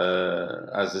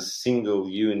as a single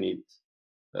unit,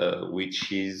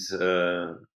 which is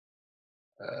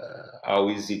how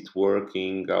is it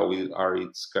working, how are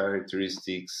its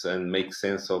characteristics, and make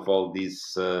sense of all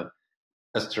this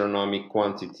astronomical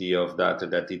quantity of data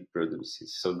that it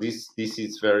produces. So this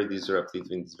is very disruptive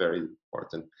and it's very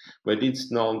important. But it's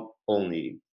not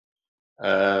only.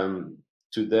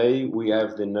 Today we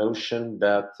have the notion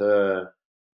that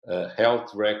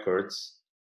health records,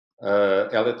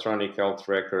 electronic health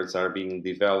records, are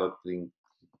developing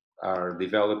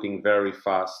very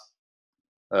fast,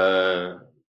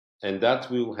 and that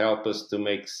will help us to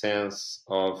make sense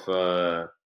of.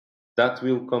 That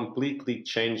will completely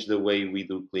change the way we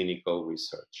do clinical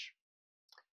research.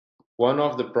 One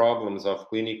of the problems of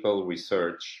clinical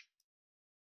research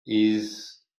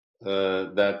is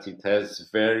that it has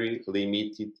very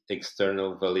limited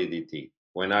external validity.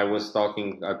 When I was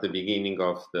talking at the beginning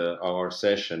of our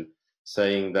session,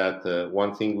 saying that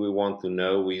one thing we want to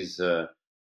know is to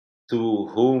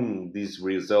whom these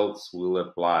results will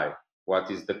apply. What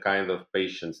is the kind of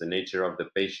patients, the nature of the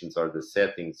patients, or the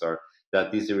settings, or that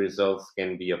these results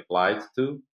can be applied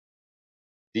to.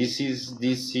 This is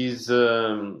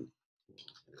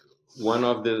one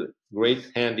of the great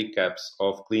handicaps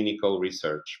of clinical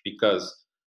research, because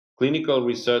clinical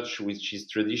research, which is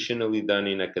traditionally done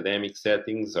in academic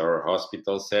settings or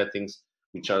hospital settings,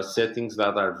 which are settings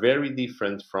that are very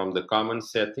different from the common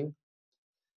setting,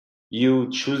 you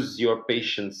choose your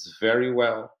patients very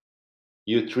well.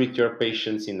 You treat your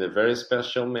patients in a very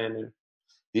special manner.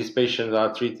 These patients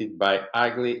are treated by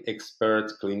highly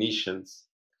expert clinicians.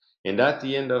 And at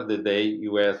the end of the day,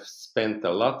 you have spent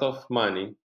a lot of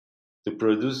money to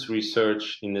produce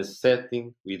research in a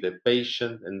setting with a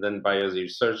patient and then by a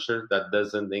researcher that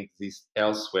doesn't exist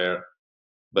elsewhere,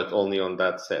 but only on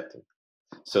that setting.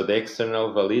 So the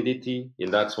external validity,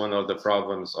 and that's one of the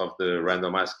problems of the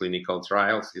randomized clinical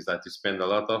trials, is that you spend a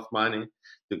lot of money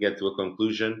to get to a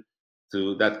conclusion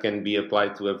that can be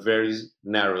applied to a very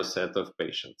narrow set of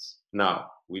patients. Now,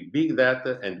 with big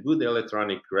data and good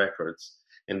electronic records,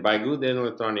 and by good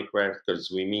electronic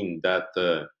records, we mean that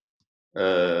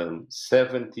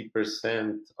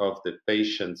 70% of the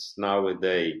patients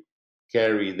nowadays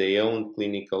carry their own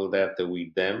clinical data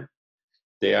with them.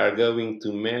 They are going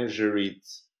to measure it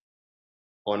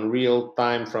on real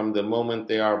time from the moment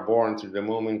they are born to the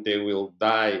moment they will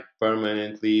die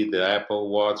permanently. The Apple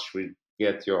Watch will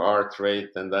get your heart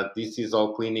rate, and that this is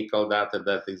all clinical data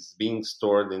that is being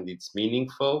stored and it's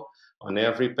meaningful on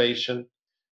every patient.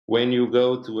 When you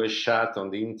go to a chat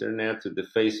on the internet, to the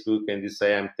Facebook, and you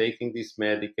say, I'm taking this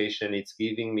medication, it's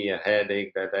giving me a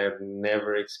headache that I have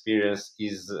never experienced,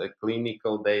 is a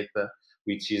clinical data,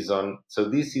 which is on. So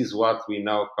this is what we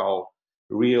now call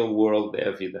real world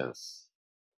evidence.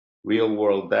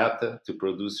 real-world data to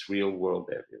produce real-world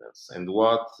evidence. And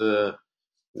what the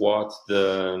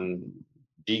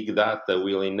big data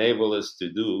will enable us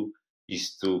to do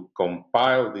is to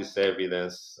compile this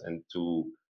evidence and to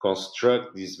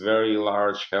construct these very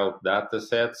large health data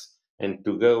sets and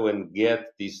to go and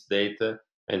get this data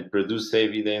and produce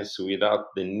evidence without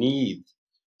the need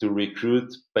to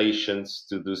recruit patients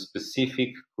to do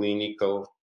specific clinical.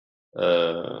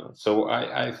 So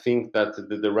I think that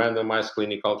the randomized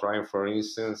clinical trial, for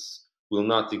instance, will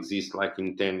not exist like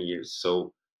in 10 years.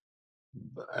 So,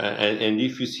 and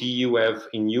if you see, you have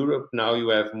in Europe now, you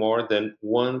have more than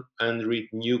 100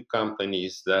 new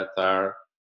companies that are,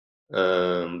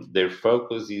 their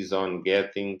focus is on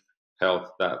getting health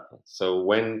data. So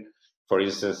when, for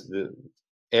instance,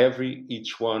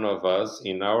 each one of us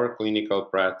in our clinical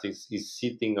practice is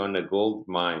sitting on a gold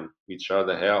mine, which are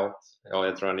the health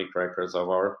electronic records of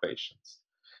our patients.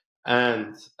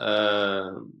 And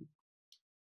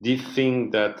the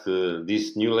thing that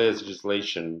this new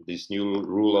legislation, this new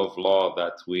rule of law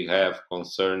that we have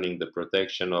concerning the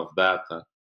protection of data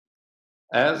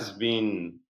has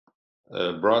been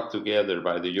brought together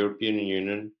by the European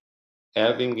Union,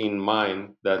 having in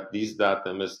mind that this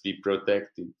data must be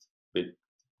protected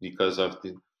because of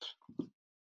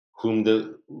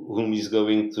whom is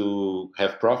going to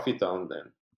have profit on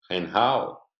them and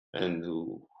how and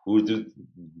who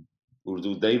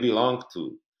do they belong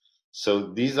to.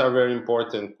 So these are very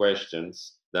important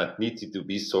questions that needed to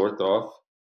be sort of,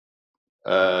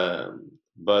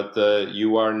 but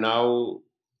you are now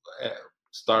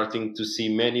starting to see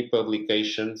many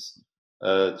publications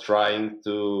trying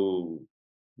to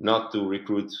not to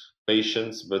recruit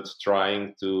patients, but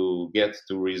trying to get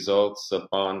to results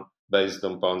based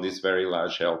upon these very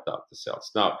large health data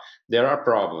sets. Now, there are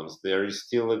problems. There is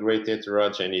still a great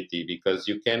heterogeneity because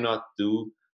you cannot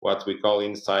do what we call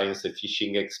in science a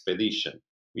fishing expedition,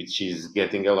 which is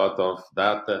getting a lot of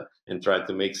data and try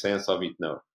to make sense of it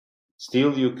now.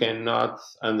 Still, you cannot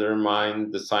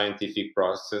undermine the scientific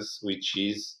process, which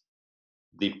is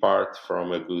depart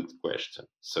from a good question.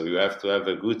 So you have to have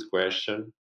a good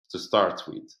question to start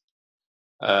with.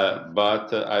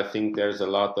 But I think there's a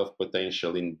lot of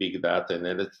potential in big data,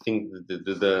 and I think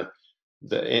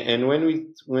and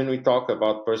when we talk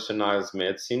about personalized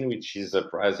medicine, which is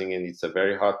surprising and it's a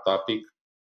very hot topic,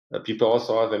 people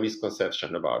also have a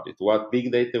misconception about it. What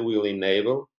big data will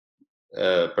enable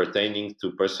pertaining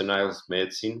to personalized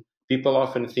medicine, people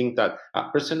often think that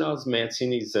personalized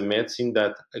medicine is a medicine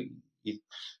that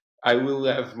I will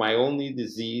have my only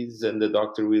disease and the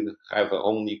doctor will have a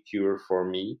only cure for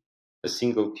me, a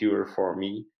single cure for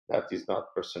me. That is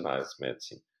not personalized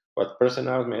medicine. What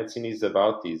personalized medicine is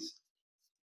about is,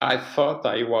 I thought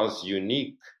I was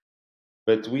unique,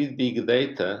 but with big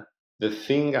data, the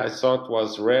thing I thought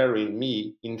was rare in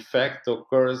me, in fact,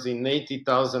 occurs in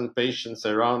 80,000 patients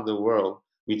around the world,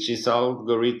 which this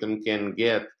algorithm can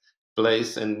get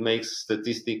place and makes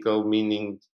statistical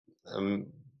meaning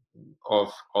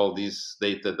of all this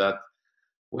data that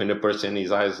when a person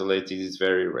is isolated is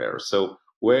very rare. So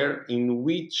in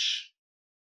which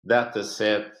data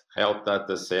set, health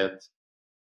data set,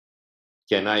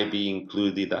 can I be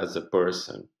included as a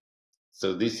person?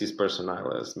 So this is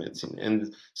personalized medicine.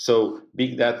 And so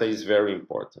big data is very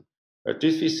important.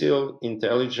 Artificial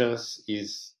intelligence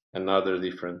is another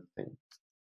different thing.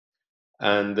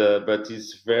 And but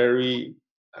it's very,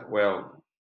 well,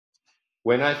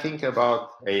 when I think about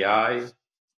AI,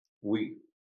 we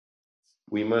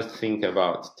must think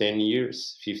about 10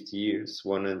 years, 50 years,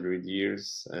 100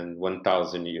 years, and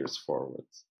 1,000 years forward.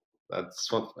 That's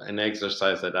an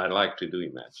exercise that I like to do,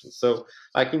 imagine. So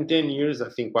like in 10 years, I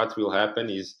think what will happen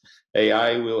is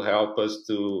AI will help us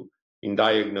in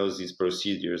diagnose these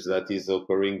procedures that is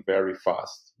occurring very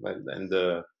fast.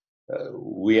 And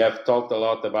we have talked a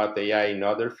lot about AI in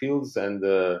other fields, and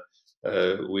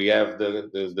we have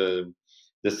the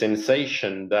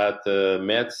sensation that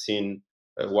medicine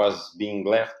was being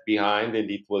left behind,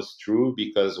 and it was true,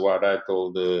 because what I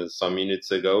told some minutes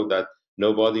ago, that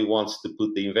nobody wants to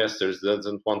put, the investors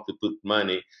doesn't want to put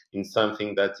money in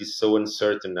something that is so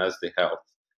uncertain as the health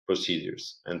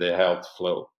procedures and the health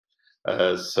flow.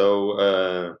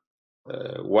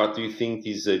 What do you think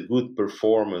is a good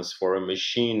performance for a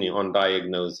machine on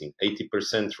diagnosing?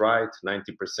 80% right,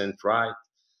 90% right?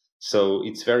 So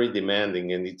it's very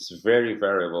demanding and it's very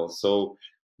variable. So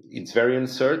it's very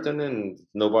uncertain and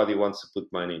nobody wants to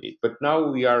put money in it. But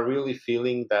now we are really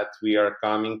feeling that we are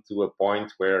coming to a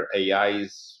point where AI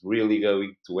is really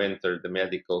going to enter the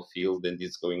medical field and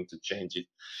is going to change it.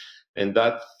 And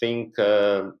that thing,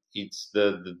 it's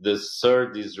the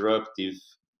third disruptive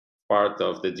part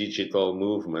of the digital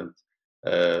movement,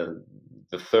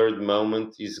 The third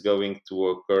moment is going to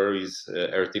occur is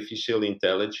artificial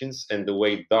intelligence and the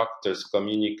way doctors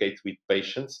communicate with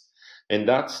patients. And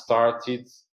that started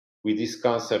with this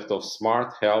concept of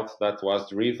smart health that was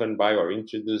driven by or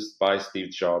introduced by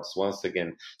Steve Jobs. Once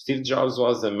again, Steve Jobs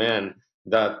was a man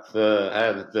that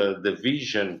had the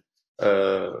vision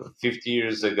 50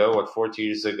 years ago or 40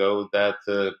 years ago that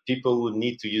people would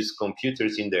need to use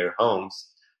computers in their homes.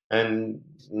 And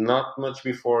not much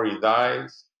before he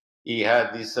dies, he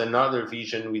had this another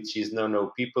vision, which is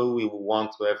no, people will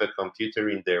want to have a computer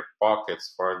in their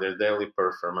pockets for their daily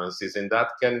performances, and that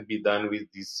can be done with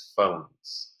these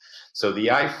phones. So the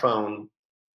iPhone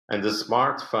and the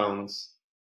smartphones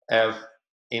have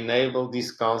enabled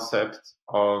this concept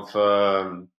of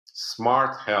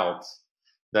smart health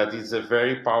that is a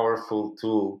very powerful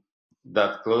tool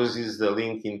that closes the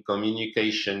link in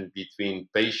communication between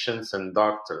patients and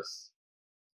doctors.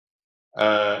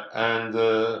 And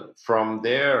from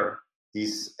there,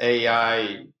 this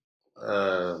AI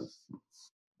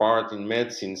part in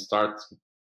medicine starts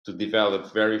to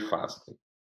develop very fastly.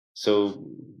 So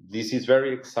this is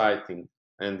very exciting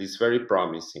and it's very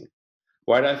promising.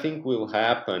 What I think will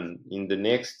happen in the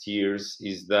next years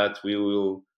is that we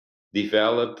will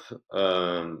develop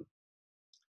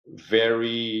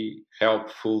very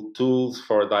helpful tools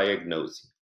for diagnosing.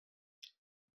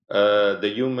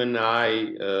 The human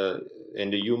eye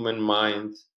and the human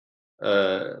mind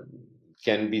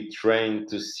can be trained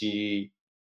to see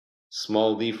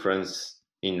small difference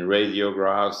in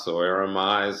radiographs or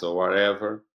RMIs or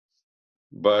whatever.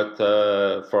 But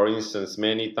for instance,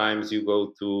 many times you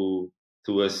go to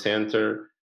a center,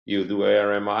 you do a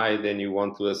RMI, then you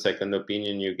want to a second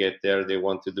opinion, you get there, they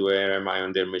want to do a RMI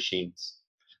on their machines.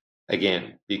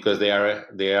 Again, because they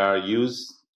are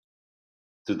used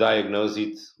to diagnose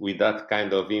it with that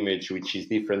kind of image, which is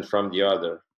different from the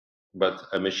other. But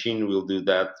a machine will do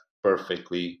that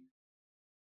perfectly,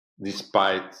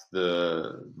 despite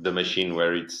the machine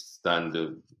where it's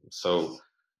done.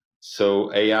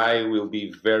 So AI will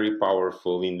be very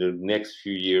powerful in the next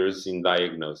few years in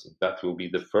diagnosing. That will be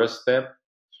the first step.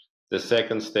 The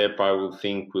second step, I will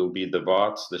think, will be the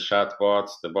bots, the chat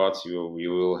bots, the bots you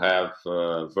will have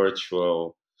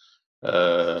virtual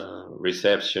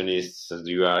receptionists.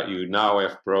 You now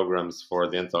have programs for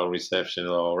dental reception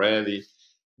already.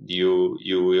 You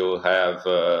will have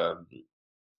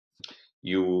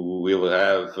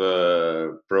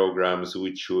programs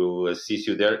which will assist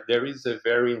you. There is a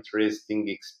very interesting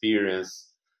experience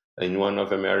in one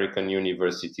of American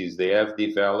universities. They have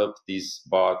developed this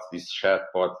bot, this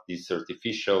chatbot, this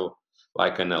artificial,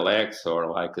 like an Alexa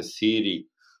or like a Siri,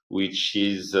 which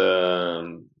is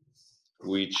a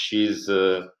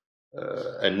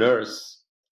nurse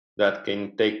that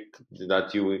can take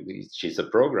that you. Which is a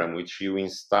program which you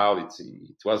install. It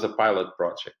was a pilot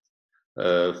project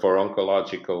for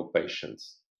oncological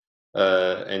patients.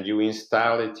 And you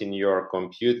install it in your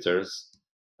computers,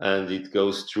 and it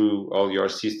goes through all your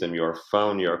system, your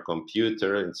phone, your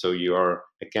computer. And so you are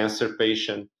a cancer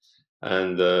patient,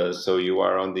 and so you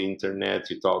are on the internet,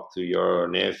 you talk to your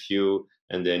nephew,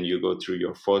 and then you go through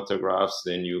your photographs,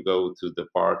 then you go to the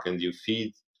park and you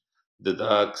feed the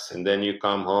ducks, and then you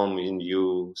come home and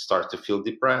you start to feel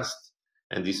depressed.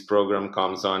 And this program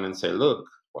comes on and say, look,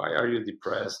 why are you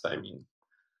depressed? I mean,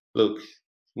 look,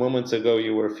 moments ago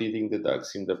you were feeding the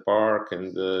ducks in the park,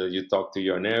 and you talked to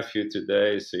your nephew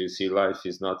today, so you see life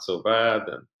is not so bad.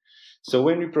 And so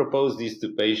when we propose this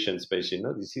to patients,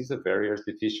 no, this is a very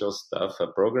artificial stuff, a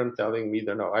program telling me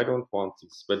that, no, I don't want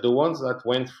this. But the ones that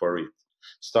went for it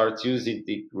start using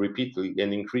it repeatedly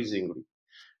and increasingly,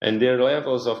 and their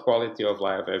levels of quality of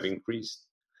life have increased,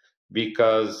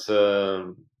 because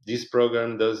this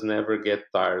program does never get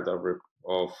tired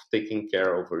of taking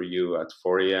care over you at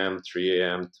 4 a.m., 3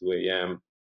 a.m., 2 a.m.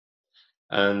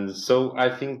 And so I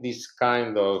think this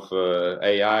kind of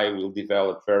AI will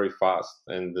develop very fast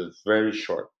and very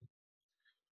short.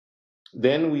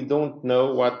 Then we don't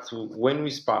know when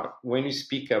we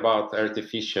speak about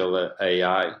artificial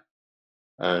AI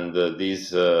and these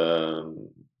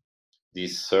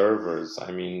servers.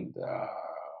 I mean,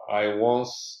 I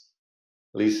once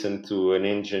listened to an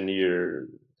engineering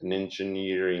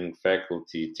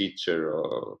faculty teacher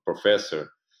or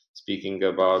professor speaking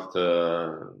about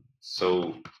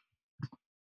so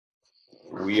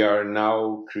we are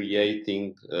now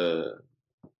creating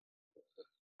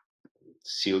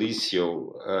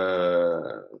silicio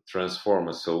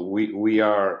transformers. So we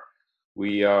are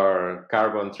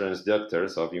carbon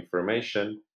transductors of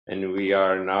information, and we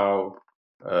are now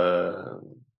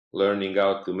learning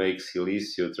how to make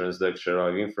silicio transduction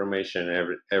of information.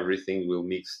 Everything will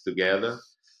mix together.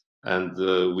 and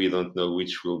we don't know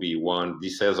which will be one.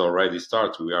 This has already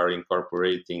started. We are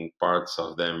incorporating parts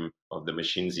of them, of the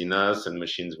machines in us, and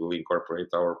machines will incorporate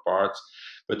our parts.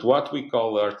 But what we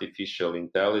call artificial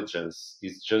intelligence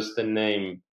is just a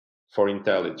name for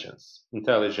intelligence.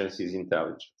 Intelligence is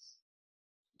intelligence.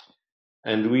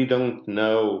 And we don't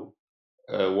know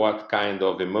what kind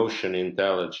of emotion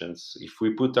intelligence. If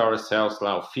we put ourselves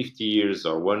now 50 years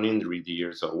or 100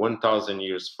 years or 1,000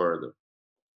 years further,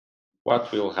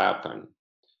 what will happen?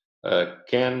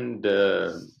 Can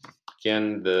the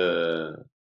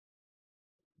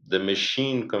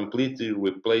machine completely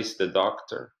replace the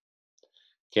doctor?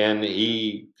 Can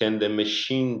the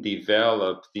machine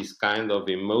develop this kind of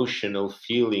emotional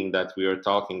feeling that we are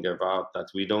talking about, that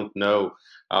we don't know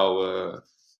how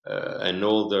an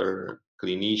older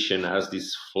clinician has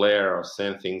this flair of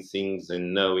sensing things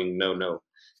and knowing? No.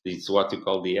 It's what you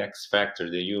call the X factor,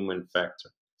 the human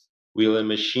factor. Will a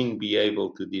machine be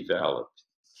able to develop?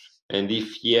 And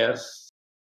if yes,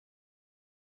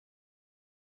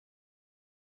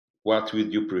 what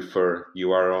would you prefer?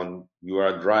 You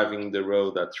are driving the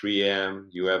road at 3 a.m.,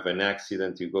 you have an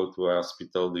accident, you go to a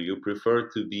hospital. Do you prefer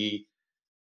to be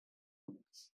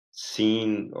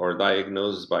seen or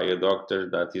diagnosed by a doctor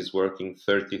that is working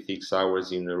 36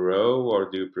 hours in a row, or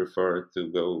do you prefer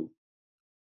to go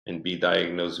and be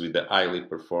diagnosed with a highly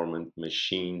performant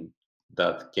machine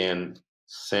that can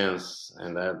sense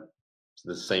and have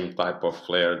the same type of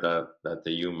flair that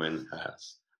the human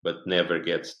has, but never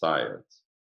gets tired?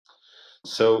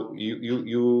 So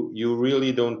you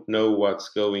really don't know what's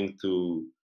going to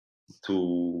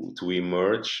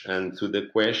emerge. And to the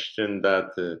question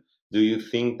that do you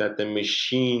think that the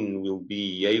machine will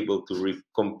be able to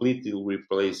completely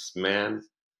replace man?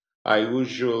 I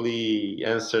usually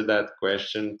answer that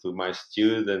question to my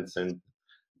students, and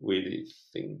we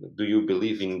think, do you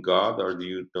believe in God or do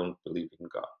you don't believe in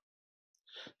God?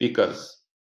 Because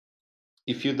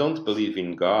if you don't believe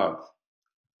in God,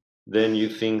 then you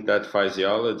think that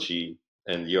physiology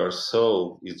and your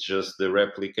soul is just the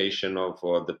replication of,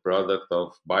 or the product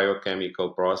of,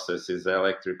 biochemical processes,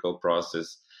 electrical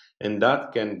process, and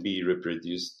that can be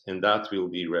reproduced and that will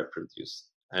be reproduced.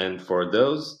 And for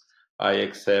those, I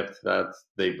accept that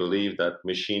they believe that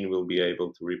machine will be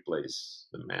able to replace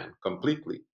the man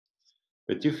completely.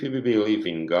 But if you believe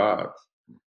in God,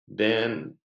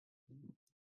 then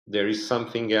there is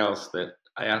something else that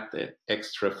add the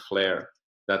extra flair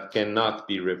that cannot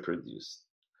be reproduced.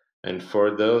 And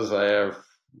for those, I have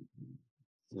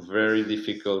very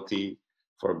difficulty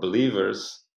for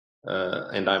believers,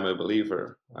 and I'm a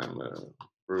believer, I'm a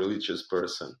religious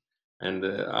person, and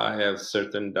I have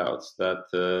certain doubts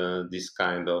that this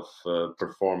kind of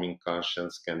performing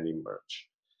conscience can emerge.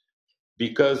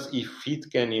 Because if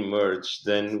it can emerge,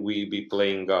 then we be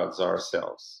playing gods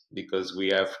ourselves, because we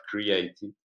have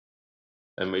created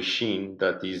a machine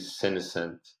that is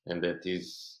senescent and that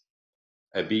is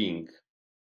a being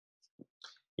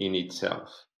in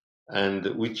itself. And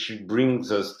which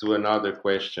brings us to another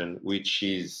question, which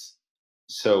is,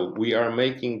 so we are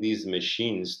making these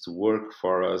machines to work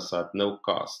for us at no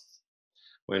cost.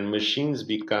 When machines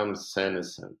become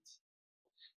senescent,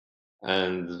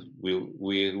 and we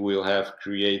will have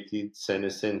created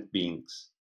senescent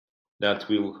beings that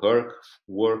will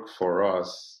work for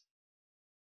us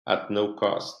at no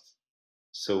cost.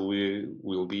 So we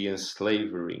will be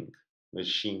enslaving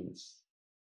machines,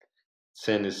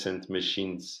 senescent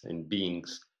machines and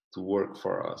beings to work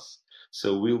for us.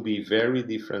 So we'll be very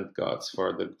different gods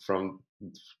from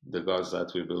the gods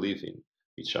that we believe in,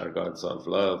 which are gods of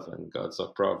love and gods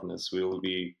of providence. We'll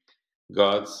be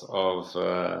gods of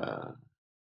a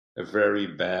very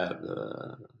bad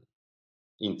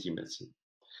intimacy.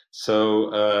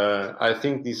 So I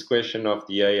think this question of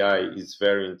the AI is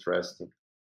very interesting.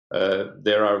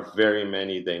 There are very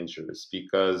many dangers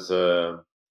because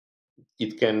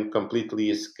it can completely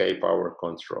escape our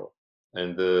control.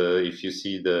 And if you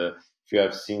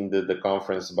have seen the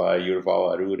conference by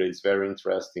Yuval Harari, it's very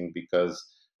interesting because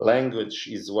language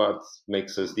is what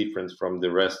makes us different from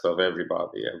the rest of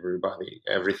everybody,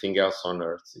 everything else on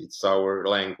earth. It's our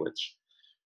language.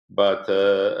 But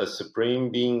a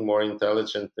supreme being more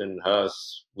intelligent than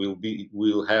us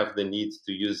will have the need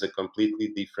to use a completely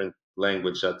different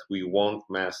language that we won't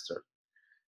master.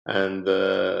 And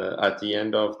at the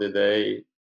end of the day,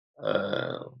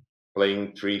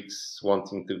 playing tricks,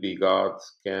 wanting to be God,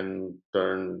 can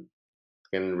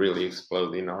really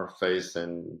explode in our face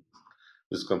and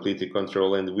lose completely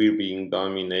control, and we're being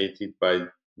dominated by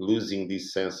losing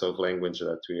this sense of language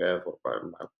that we have, or by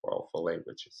powerful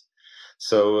languages.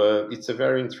 So it's a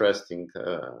very interesting,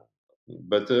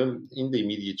 but in the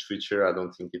immediate future, I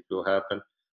don't think it will happen.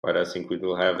 but I think we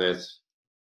will have this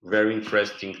very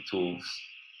interesting tools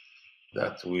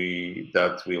that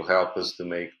will help us to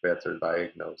make better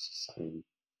diagnosis. I mean,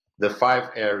 the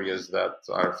 5 areas that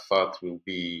are thought will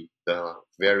be the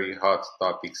very hot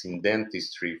topics in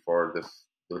dentistry for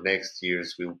the next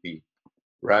years will be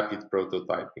rapid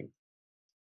prototyping,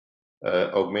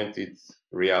 augmented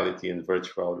reality and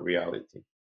virtual reality,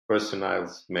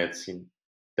 personalized medicine,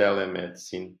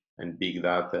 telemedicine, and big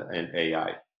data and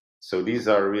AI. So these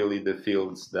are really the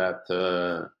fields that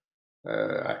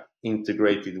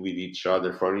integrated with each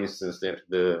other. For instance,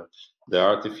 the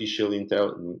artificial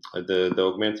intelligence, the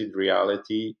augmented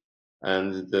reality,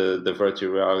 and the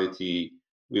virtual reality,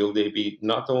 will they be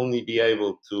not only be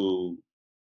able to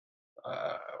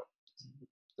uh,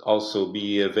 also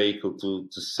be a vehicle to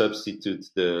substitute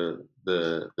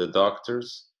the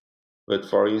doctors, but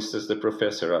for instance, the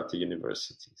professor at the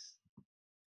universities.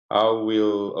 How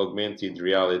will augmented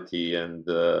reality and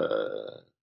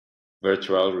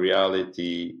virtual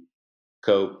reality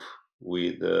cope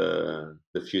with the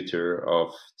future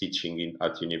of teaching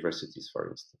at universities,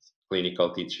 for instance,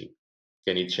 clinical teaching?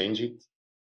 Can it change it?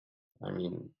 I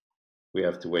mean, we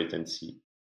have to wait and see.